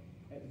 Look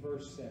at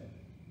verse 7.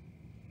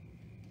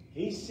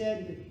 He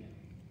said to him,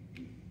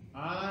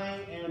 I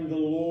am the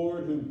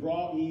Lord who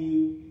brought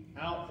you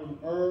out from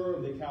Ur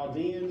of the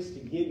Chaldeans to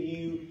give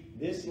you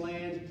this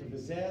land to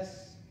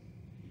possess.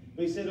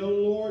 But he said, O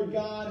Lord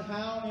God,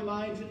 how am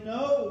I to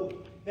know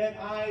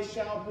that I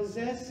shall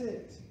possess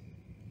it?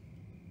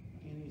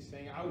 And he's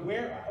saying,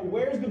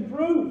 where's the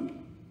proof?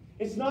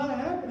 It's not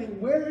happening.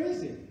 Where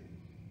is it?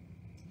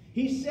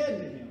 He said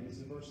to him, this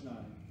is verse 9,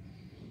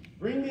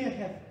 bring me a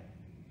heifer,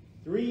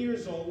 3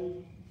 years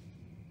old,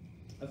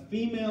 a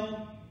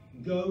female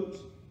goat,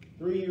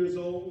 3 years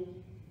old,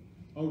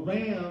 a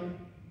ram,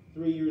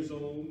 3 years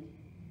old,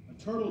 a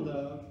turtle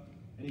dove,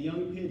 and a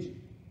young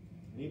pigeon.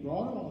 And he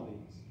brought him all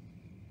these.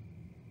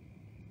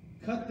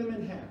 Cut them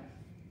in half,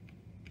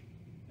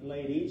 and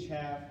laid each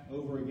half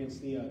over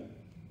against the other.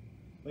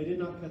 But he did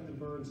not cut the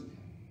birds in half.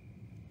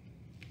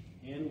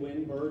 And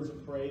when birds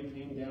of prey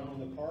came down on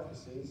the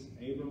carcasses,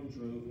 Abram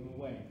drove them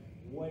away.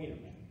 Wait a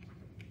minute.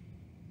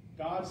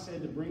 God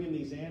said to bring him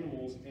these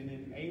animals, and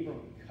then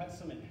Abram cuts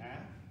them in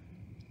half?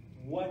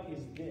 What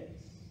is this?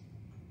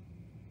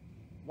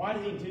 Why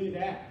did he do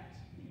that?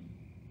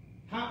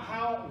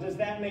 How does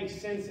that make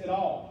sense at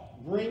all?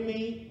 Bring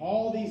me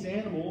all these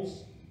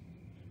animals.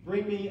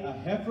 Bring me a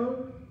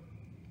heifer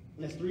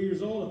that's 3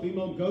 years old, a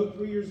female goat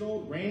 3 years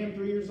old, ram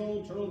 3 years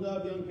old, turtle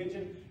dove, young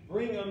pigeon.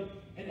 Bring them.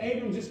 And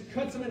Abram just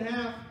cuts them in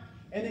half,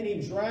 and then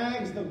he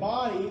drags the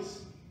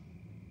bodies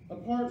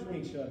apart from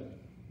each other.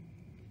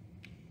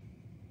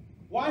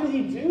 Why did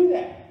he do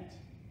that?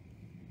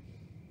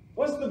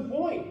 What's the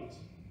point?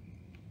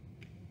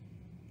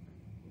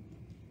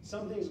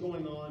 Something's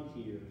going on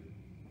here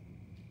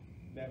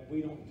that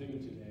we don't do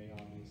today,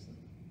 obviously.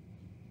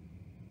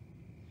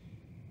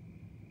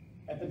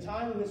 At the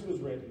time this was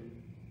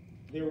written,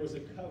 there was a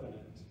covenant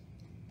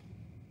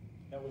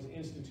that was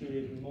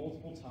instituted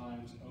multiple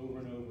times over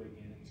and over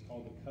again. It was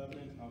called the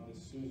covenant of the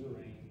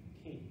suzerain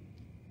king.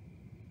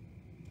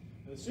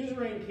 The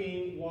suzerain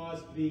king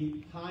was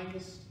the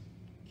highest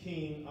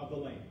king of the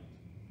land,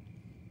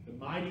 the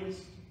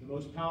mightiest, the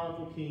most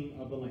powerful king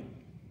of the land.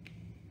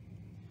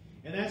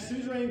 And that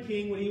suzerain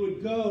king, when he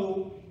would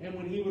go and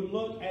when he would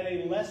look at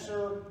a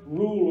lesser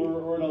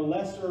ruler or at a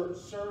lesser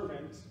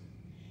servant,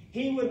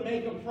 he would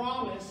make a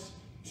promise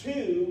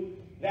to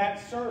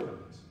that servant.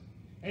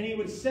 And he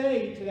would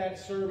say to that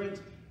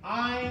servant,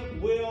 I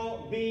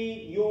will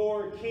be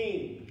your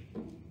king.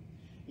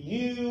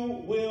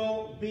 You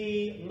will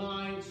be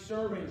my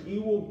servant.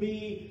 You will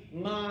be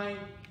my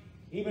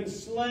even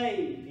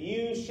slave.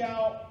 You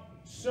shall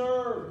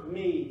serve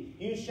me.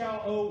 You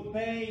shall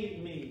obey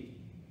me.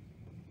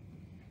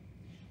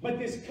 But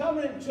this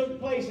covenant took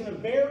place in a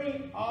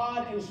very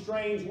odd and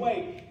strange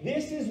way.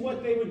 This is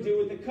what they would do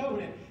with the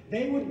covenant.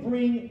 They would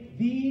bring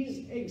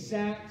these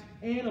exact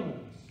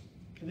animals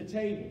to the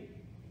table.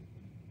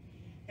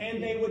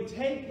 And they would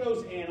take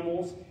those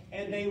animals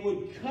and they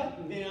would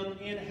cut them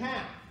in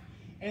half.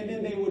 And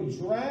then they would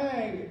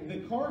drag the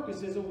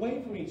carcasses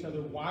away from each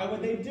other. Why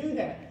would they do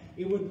that?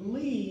 It would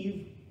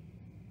leave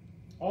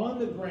on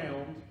the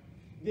ground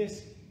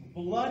this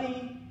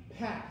bloody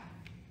path,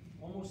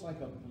 almost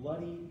like a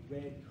bloody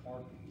red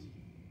carpet.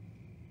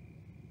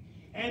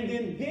 And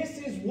then this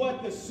is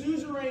what the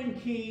suzerain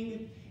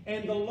king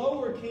and the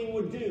lower king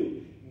would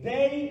do.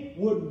 They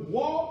would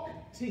walk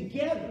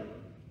together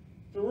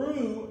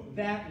through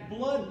that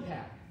blood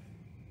path.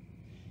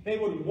 They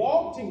would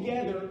walk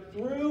together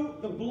through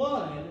the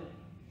blood,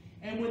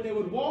 and when they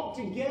would walk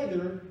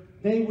together,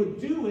 they would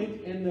do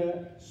it, and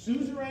the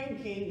suzerain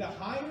king, the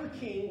higher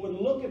king, would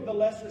look at the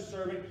lesser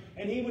servant,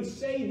 and he would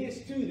say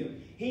this to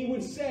them. He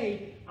would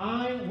say,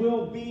 I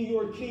will be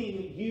your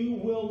king. You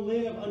will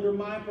live under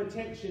my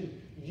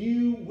protection.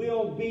 You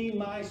will be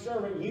my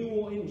servant. You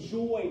will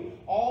enjoy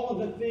all of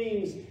the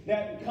things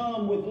that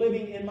come with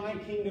living in my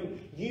kingdom.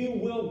 You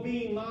will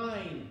be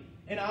mine,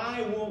 and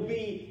I will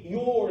be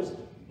yours.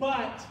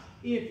 But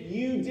if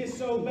you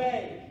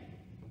disobey,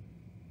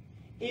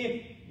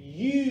 if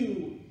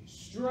you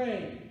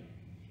stray,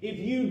 if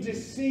you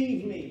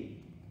deceive me,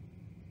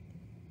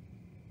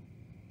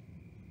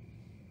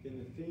 then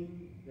the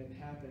thing that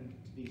happened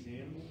to these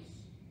animals,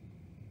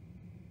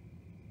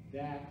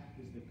 that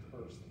is the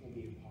curse that will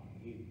be upon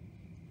you.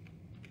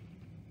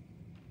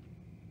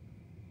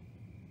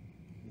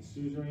 The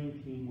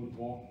suzerain king would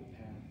walk the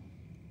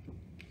path.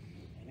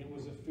 And it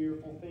was a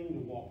fearful thing to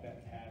walk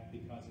that path,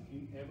 because if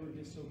you ever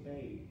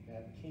disobeyed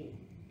that king,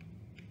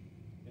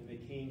 then the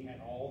king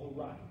had all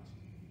the right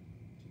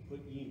to put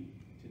you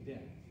to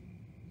death.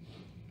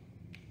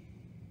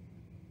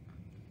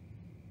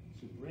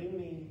 So bring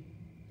me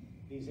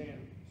these animals.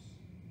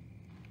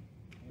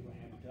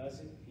 Abraham does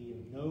it. He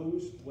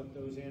knows what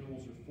those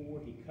animals are for.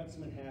 He cuts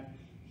them in half.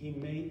 He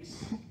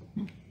makes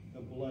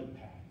the blood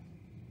path.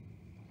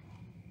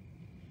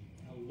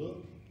 Now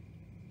look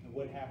at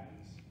what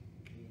happens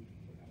in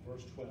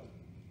verse 12.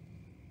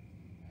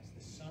 As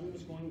the sun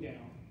was going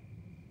down,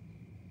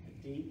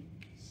 a deep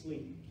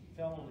sleep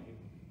fell on Abram.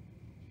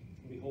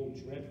 And behold,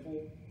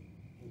 dreadful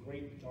and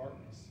great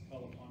darkness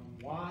fell upon him.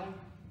 Why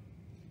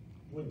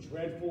would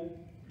dreadful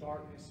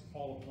darkness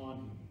fall upon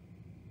him?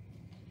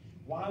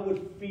 Why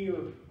would fear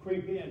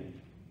creep in?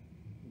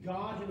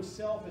 God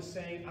himself is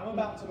saying, I'm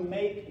about to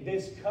make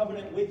this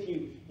covenant with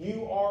you.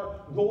 You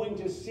are going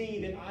to see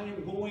that I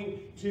am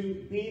going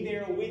to be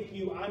there with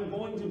you. I'm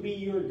going to be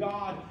your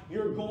God.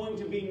 You're going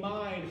to be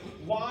mine.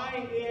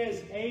 Why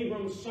is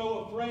Abram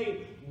so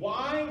afraid?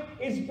 Why?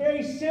 It's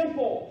very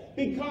simple.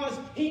 Because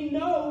he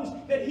knows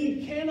that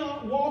he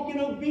cannot walk in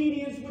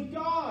obedience with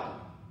God.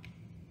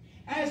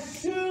 As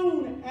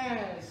soon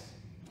as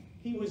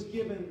he was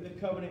given the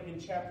covenant in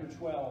chapter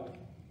 12,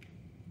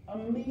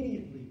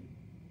 immediately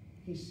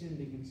he sinned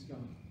against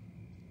God.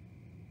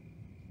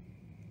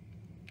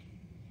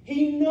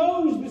 He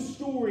knows the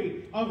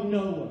story of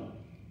Noah.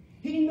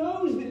 He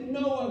knows that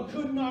Noah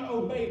could not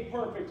obey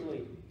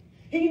perfectly.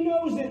 He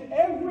knows that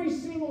every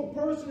single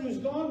person who's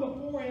gone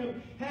before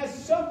him has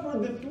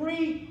suffered the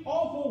 3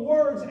 awful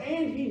words,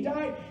 and he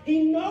died.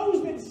 He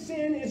knows that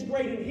sin is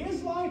great in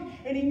his life,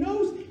 and he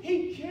knows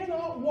he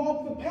cannot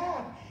walk the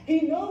path.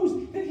 He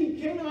knows that he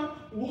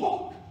cannot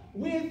walk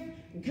with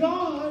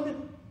God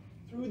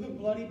through the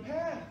bloody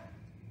path.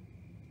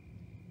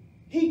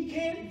 He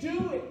can't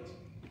do it.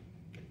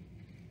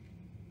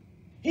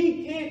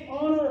 He can't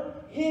honor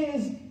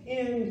his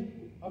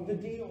end of the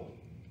deal.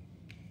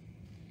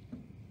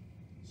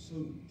 So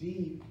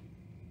deep,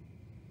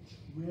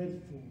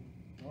 dreadful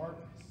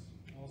darkness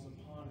falls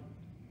upon him.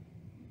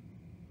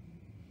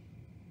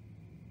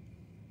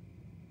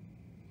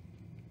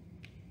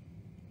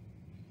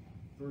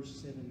 Verse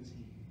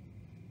 17.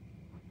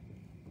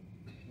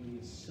 When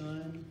the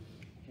sun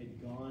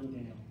had gone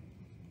down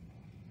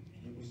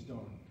and it was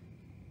dark,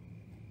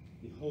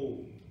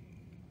 behold,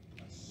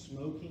 a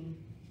smoking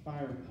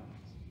firepot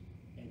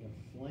and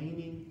a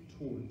flaming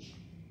torch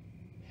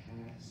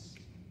passed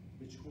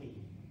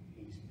between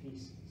these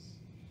pieces.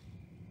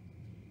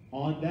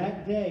 On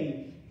that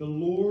day, the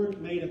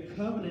Lord made a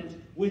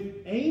covenant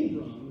with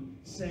Abram,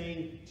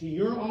 saying, to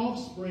your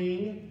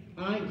offspring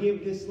I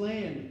give this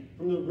land,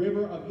 from the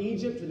river of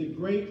Egypt to the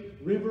great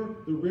river,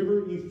 the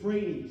river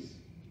Euphrates.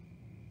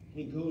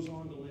 And he goes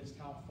on to list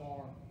how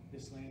far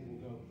this land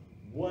will go.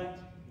 What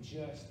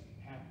just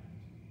happened?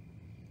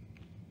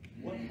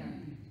 What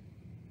happened?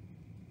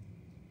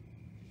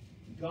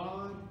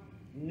 God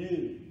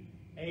knew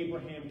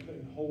Abraham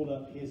couldn't hold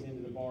up his end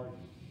of the bargain.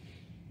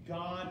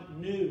 God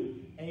knew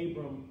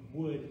Abram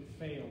would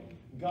fail.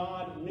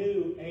 God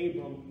knew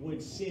Abram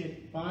would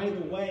sin. By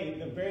the way,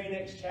 the very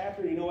next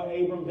chapter, you know what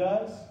Abram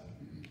does?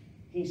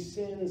 He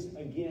sins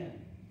again.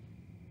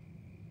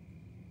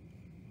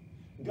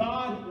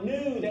 God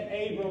knew that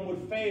Abram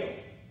would fail.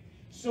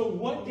 So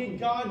what did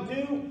God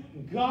do?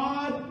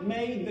 God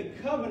made the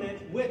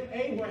covenant with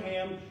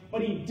Abraham,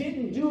 but he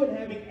didn't do it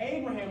having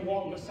Abraham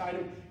walk beside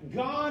him.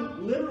 God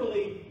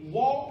literally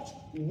walked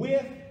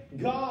with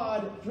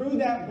God through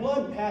that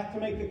blood path to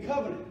make the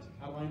covenant.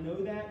 How do I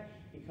know that?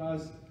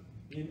 Because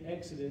in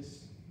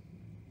Exodus,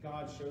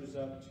 God shows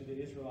up to the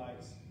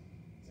Israelites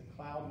as a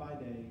cloud by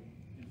day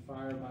and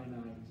fire by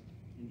night.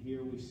 And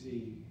here we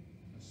see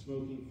a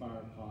smoking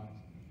fire pot,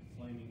 a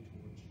flaming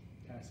torch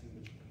passing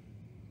between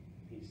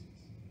pieces.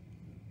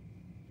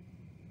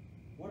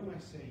 What am I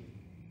saying?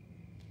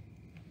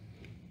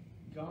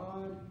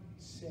 God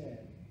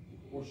said,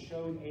 or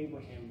showed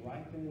Abraham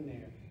right then and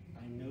there,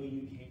 I know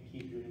you can't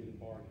keep your end of the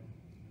bargain.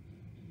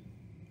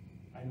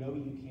 I know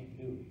you can't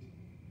do it.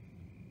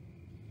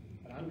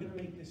 But I'm going to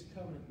make this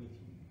covenant with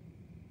you.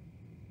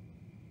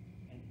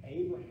 And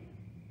Abraham,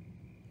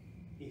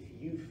 if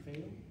you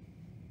fail,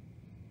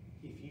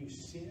 if you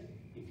sin,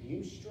 if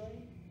you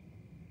stray,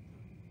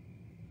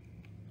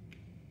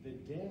 the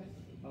death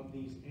of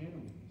these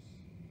animals,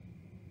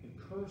 the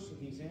curse of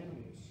these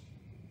animals,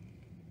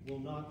 will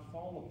not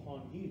fall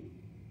upon you,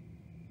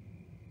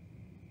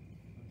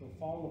 but they'll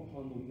fall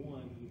upon the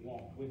one who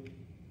walked with you.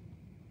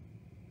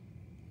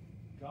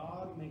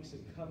 God makes a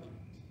covenant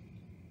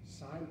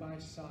side by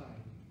side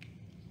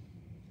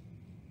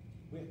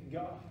with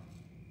God.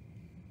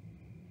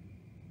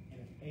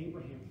 And if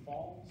Abraham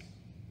falls,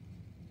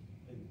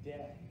 the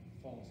death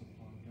falls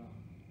upon God.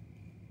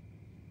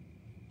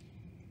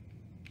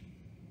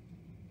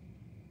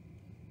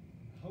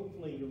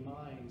 Hopefully your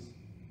minds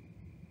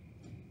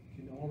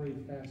can already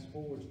fast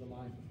forward to the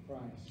life of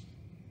Christ.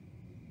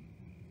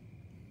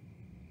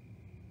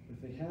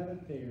 If they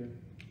haven't there,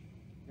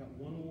 got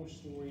one more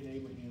story in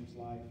Abraham's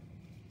life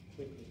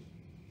quickly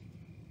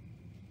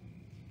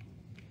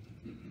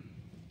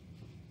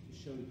to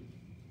show you.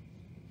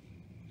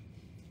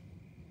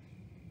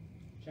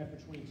 Chapter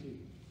 22.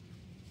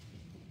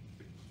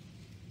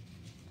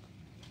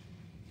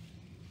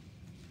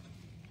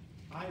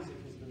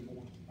 Isaac has been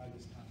born by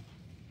this time.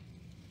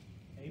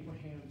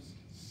 Abraham's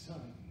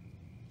son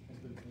has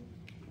been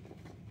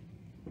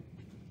born.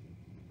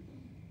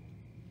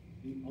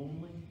 The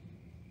only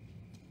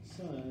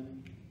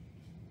son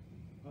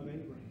of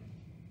Abraham.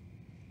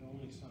 The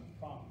only son of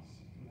promise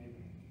from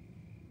Abraham.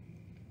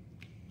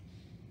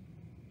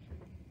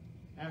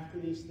 After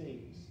these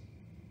things,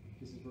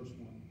 this is verse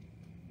 1.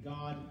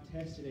 God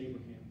tested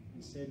Abraham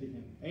and said to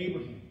him,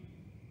 Abraham.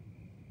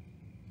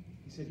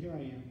 He said, here I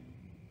am.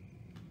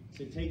 He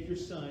said, take your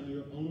son,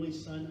 your only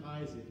son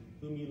Isaac,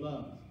 whom you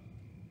love,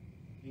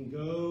 and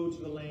go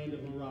to the land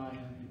of Moriah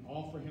and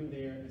offer him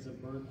there as a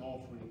burnt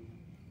offering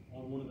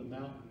on one of the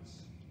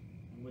mountains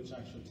on which I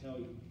shall tell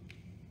you.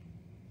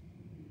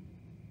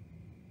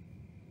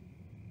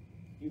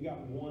 You got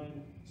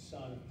one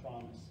son of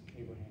promise,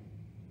 Abraham.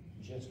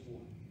 Just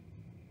one.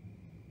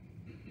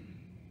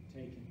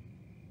 Take him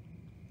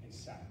and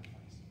sacrifice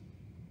him.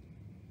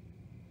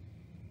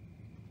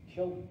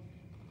 Kill him.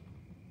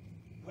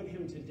 Put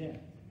him to death.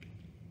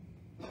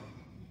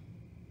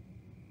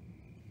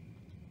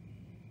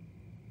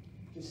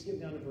 Just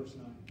skip down to verse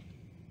 9.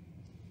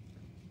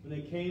 When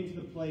they came to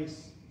the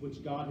place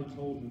which God had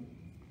told them,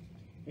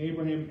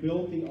 Abraham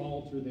built the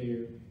altar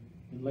there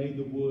and laid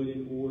the wood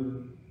in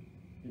order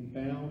and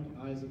bound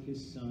Isaac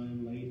his son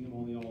and laid him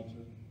on the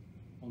altar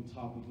on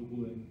top of the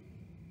wood.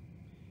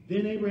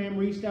 Then Abraham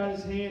reached out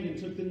his hand and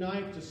took the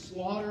knife to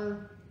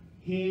slaughter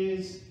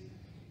his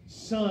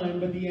son.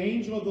 But the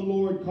angel of the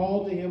Lord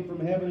called to him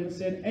from heaven and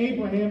said,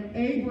 Abraham,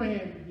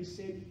 Abraham. He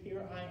said,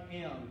 here I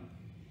am.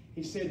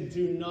 He said,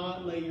 do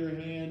not lay your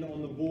hand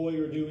on the boy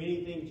or do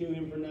anything to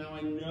him, for now I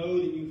know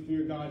that you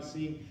fear God,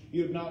 seeing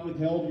you have not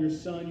withheld your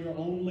son, your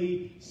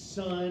only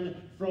son,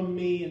 from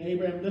me. And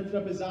Abraham lifted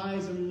up his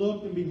eyes and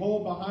looked, and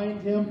behold,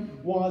 behind him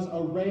was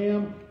a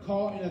ram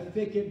caught in a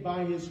thicket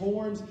by his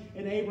horns.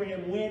 And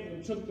Abraham went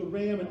and took the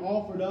ram and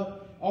offered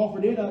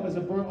it up as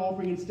a burnt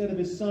offering instead of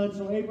his son.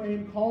 So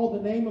Abraham called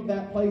the name of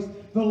that place,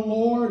 the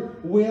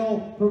Lord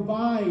will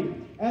provide.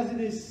 As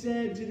it is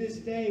said to this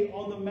day,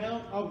 on the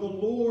mount of the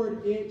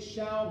Lord it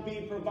shall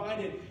be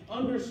provided.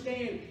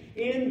 Understand,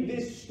 in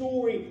this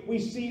story, we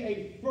see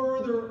a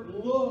further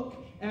look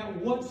at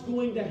what's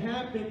going to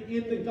happen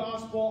in the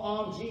gospel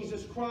of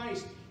Jesus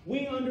Christ.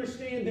 We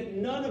understand that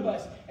none of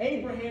us,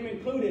 Abraham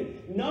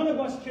included, none of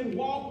us can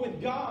walk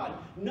with God.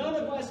 None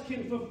of us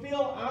can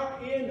fulfill our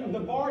end of the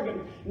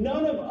bargain.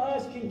 None of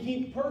us can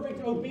keep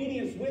perfect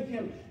obedience with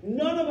Him.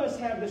 None of us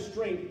have the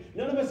strength.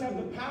 None of us have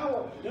the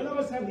power. None of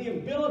us have the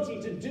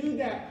ability to do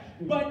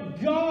that.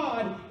 But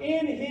God,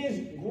 in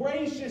His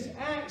gracious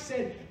act,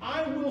 said,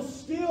 I will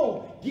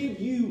still give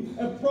you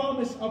a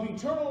promise of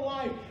eternal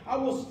life. I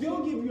will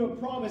still give you a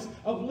promise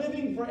of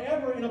living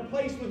forever in a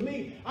place with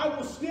me. I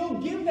will still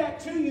give that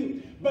to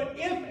you. But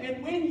if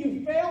and when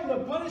you fail,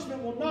 the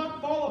punishment will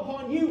not fall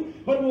upon you,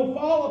 but it will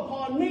fall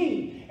upon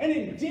me. And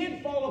it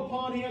did fall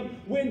upon him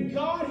when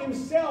God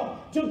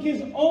Himself took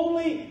His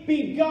only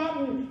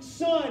begotten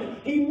Son.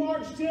 He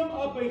marched Him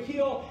up a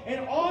hill,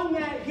 and on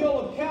that hill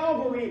of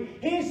Calvary,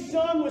 His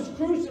Son was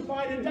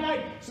crucified and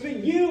died so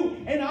that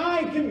you and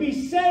I can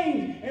be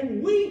saved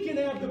and we can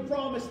have the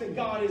promise that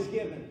God has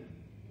given.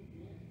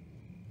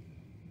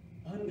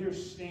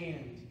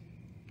 Understand,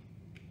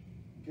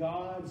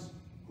 God's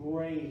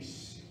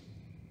grace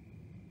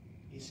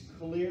is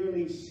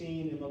clearly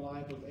seen in the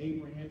life of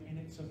Abraham, and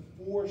it's a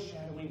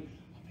foreshadowing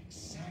of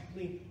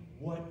exactly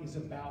what is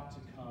about to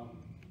come.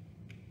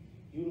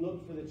 You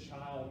look for the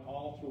child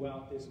all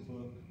throughout this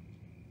book,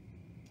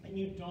 and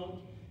you don't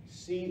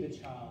see the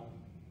child,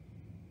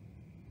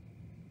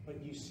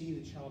 but you see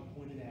the child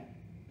pointed at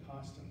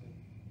constantly.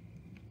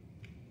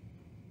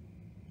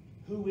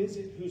 Who is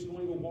it who's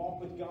going to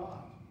walk with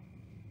God?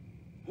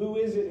 Who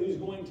is it who's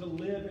going to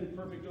live in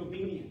perfect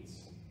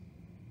obedience?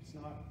 It's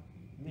not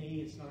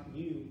me, it's not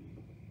you.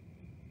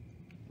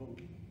 But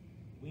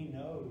we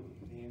know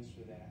the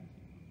answer to that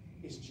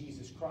is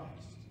Jesus Christ.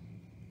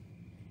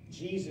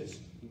 Jesus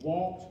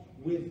walked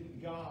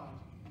with God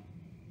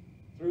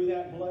through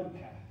that blood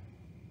path.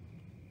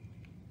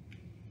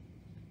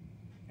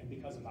 And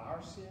because of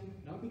our sin,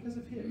 not because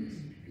of his,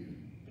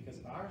 because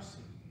of our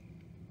sin,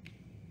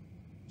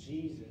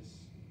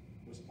 Jesus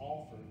was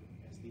offered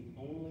as the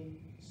only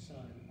Son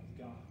of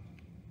God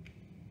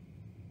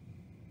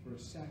for a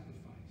sacrifice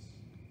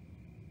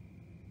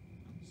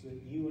so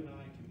that you and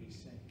I can be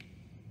saved.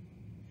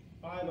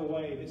 By the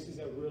way, this is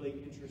a really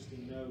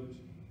interesting note.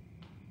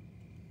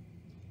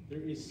 There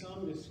is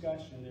some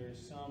discussion, there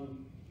is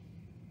some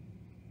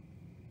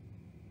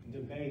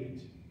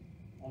debate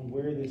on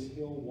where this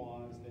hill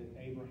was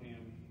that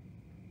Abraham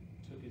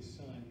took his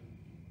son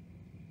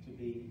to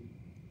be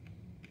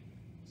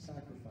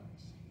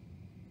sacrificed.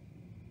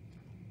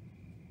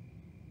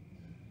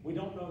 We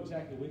don't know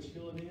exactly which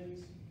hill it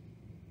is,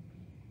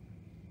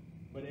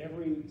 but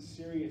every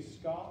serious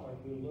scholar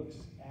who looks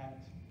at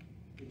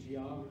the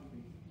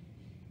geography,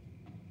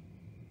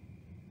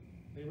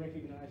 they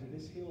recognize that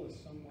this hill is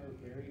somewhere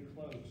very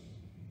close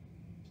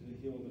to the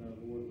hill that our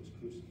Lord was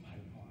crucified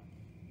upon.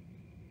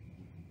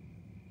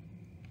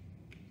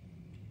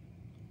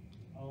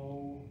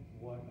 Oh,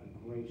 what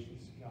a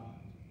gracious God.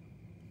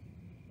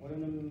 What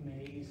an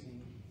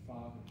amazing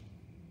Father.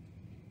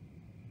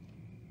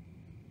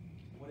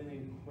 What an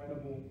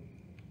incredible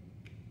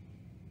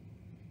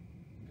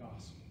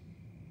gospel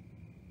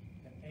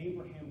that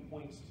Abraham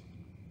points to.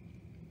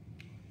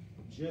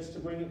 Just to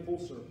bring it full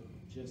circle.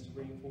 Just to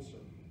bring it full circle.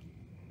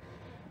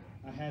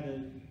 I had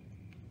a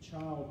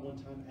child one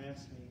time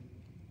ask me,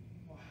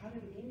 well, how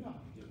did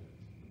Enoch do it?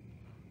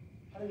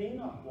 How did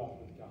Enoch walk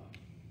with God?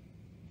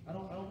 I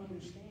don't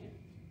understand.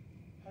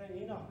 How did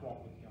Enoch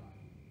walk with God?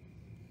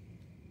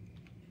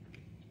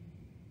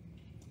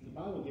 The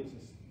Bible gives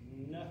us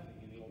nothing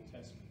in the Old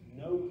Testament.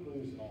 No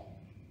clues at all.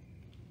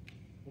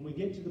 When we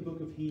get to the book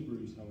of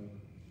Hebrews, however,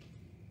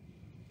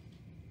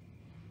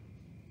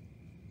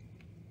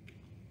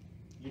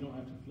 you don't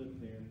have to flip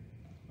there.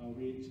 I'll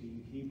read it to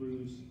you.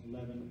 Hebrews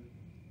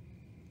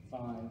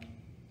 11:5.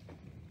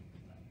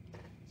 It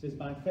says,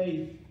 by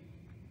faith,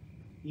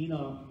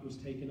 Enoch was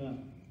taken up,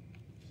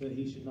 so that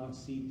he should not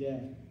see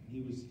death.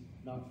 He was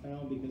not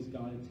found because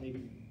God had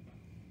taken him.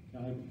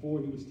 Now,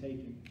 before he was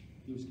taken,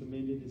 he was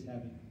commended as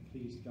having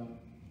pleased God.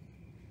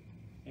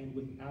 And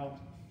without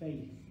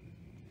faith,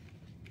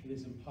 it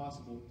is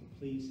impossible to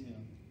please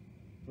him.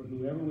 For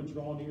whoever would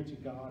draw near to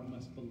God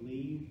must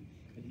believe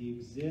that he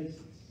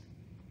exists,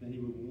 that he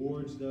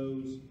rewards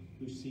those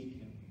who seek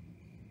him.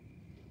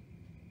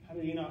 How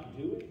did Enoch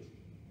do it?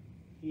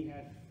 He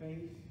had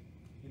faith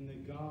in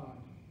the God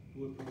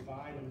who would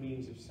provide a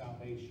means of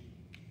salvation.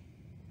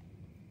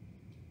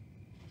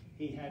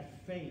 He had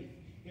faith.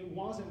 It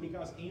wasn't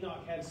because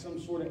Enoch had some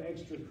sort of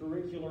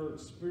extracurricular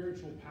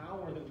spiritual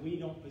power that we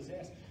don't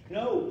possess.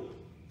 No,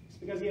 it's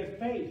because he had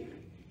faith.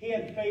 He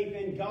had faith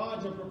in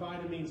God to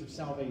provide a means of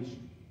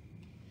salvation.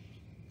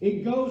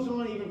 It goes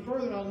on even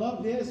further, and I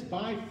love this.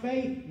 By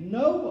faith,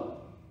 Noah,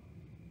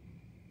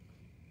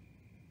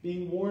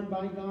 being warned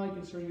by God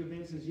concerning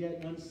events as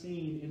yet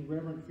unseen, in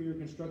reverent fear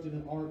constructed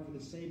an ark for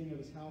the saving of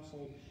his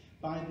household.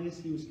 By this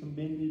he was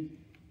commended.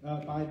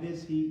 By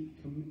this he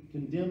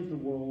condemned the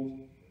world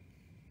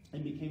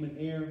and became an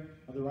heir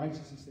of the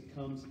righteousness that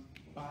comes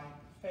by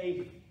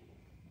faith.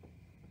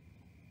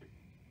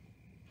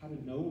 How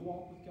did Noah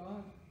walk with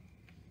God?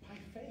 By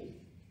faith.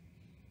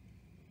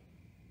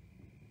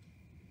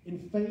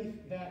 In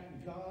faith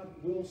that God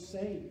will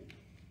save.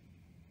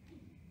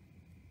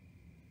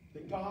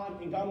 That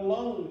God and God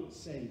alone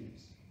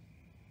saves.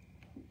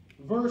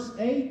 Verse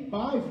 8,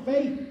 by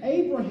faith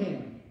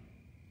Abraham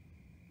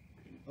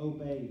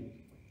obeyed.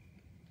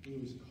 He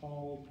was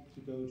called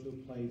to go to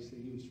a place that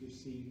he was to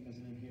receive as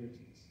an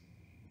inheritance.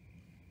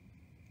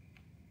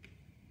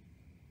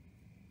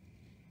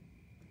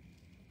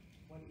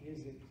 What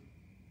is it?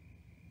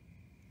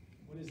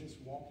 What is this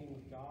walking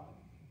with God?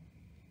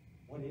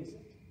 What is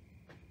it?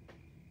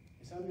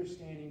 It's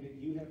understanding that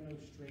you have no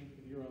strength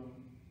of your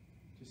own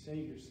to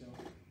save yourself.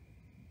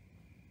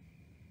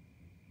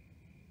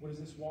 What is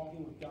this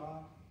walking with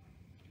God?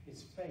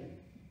 It's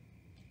faith.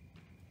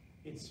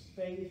 It's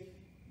faith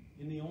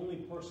in the only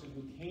person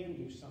who can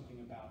do something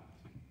about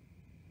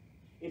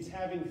it. It's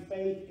having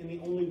faith in the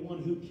only one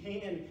who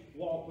can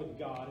walk with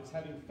God. It's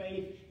having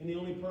faith in the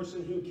only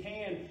person who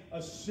can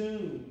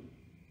assume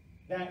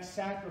that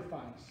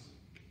sacrifice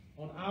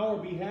on our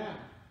behalf.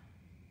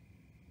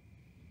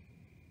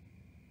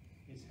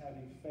 It's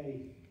having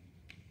faith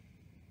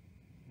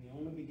in the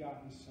only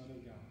begotten Son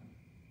of God,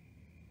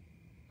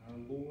 our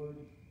Lord,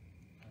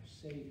 our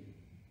Savior,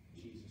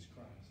 Jesus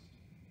Christ.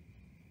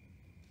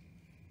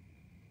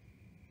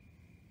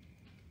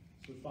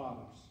 So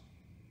fathers,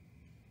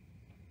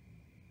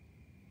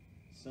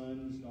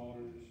 sons,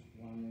 daughters,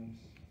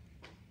 wives,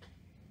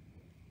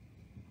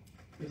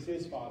 this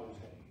is Father's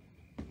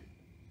Day.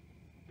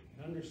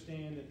 And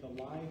understand that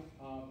the life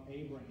of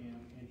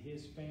Abraham and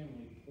his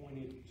family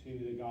pointed to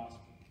the gospel.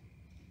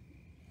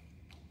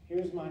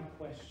 Here's my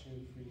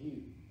question for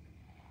you.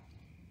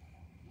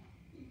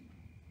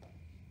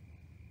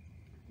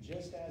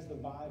 just as the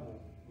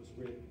Bible was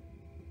written,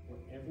 where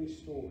every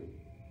story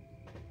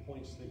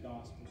points to the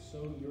gospel,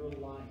 so your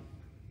life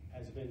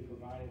has been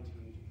provided to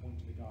you to point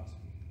to the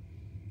gospel.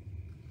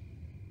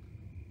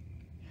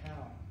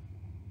 How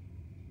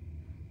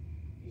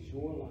is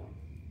your life,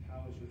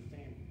 how is your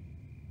family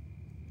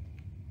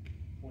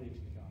pointing to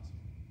the gospel?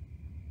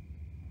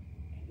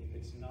 And if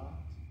it's not,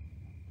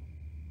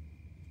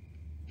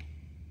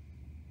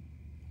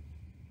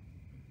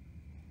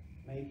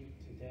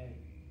 make today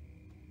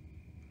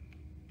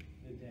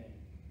the day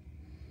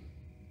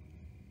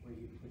where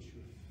you put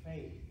your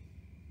faith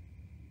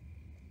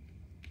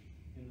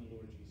in the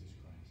Lord Jesus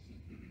Christ. We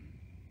pray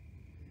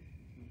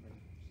for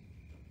us.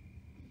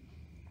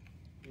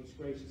 Most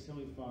gracious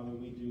Heavenly Father,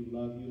 we do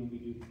love you and we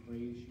do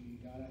praise you.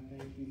 God, I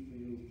thank you for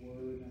your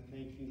word. I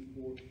thank you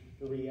for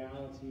the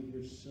reality of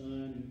your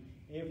Son and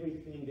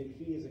everything that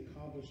he has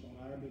accomplished on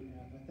our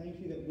behalf. I thank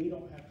you that we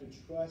don't have to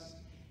trust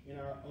in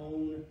our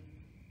own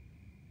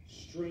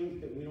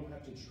strength, that we don't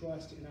have to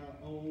trust in our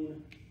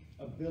own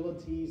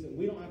abilities, that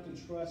we don't have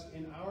to trust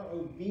in our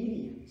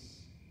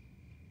obedience.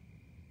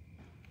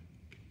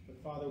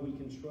 But Father, we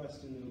can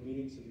trust in the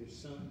obedience of your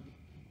Son.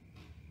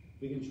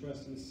 We can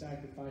trust in the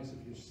sacrifice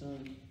of your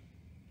Son.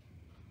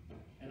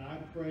 And I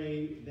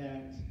pray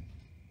that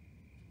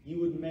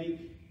you would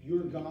make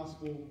your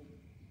gospel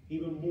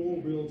even more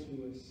real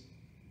to us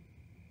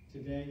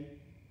today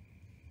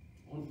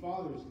on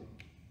Father's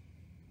Day,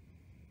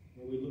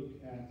 where we look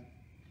at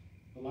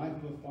the life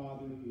of a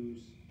father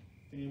whose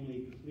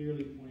family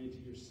clearly pointed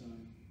to your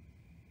Son.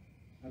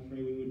 I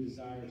pray we would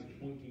desire to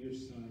point to your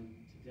Son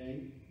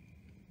today,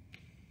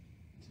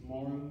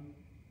 tomorrow.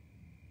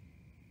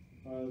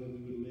 Father, that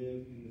we would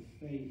live in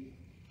the faith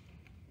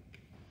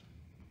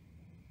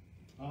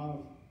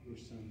of your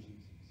Son,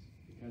 Jesus,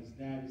 because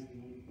that is the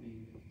only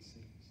thing that can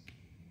save us.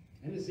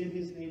 And it's in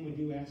his name we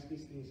do ask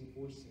these things and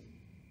foresee.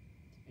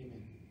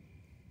 Amen.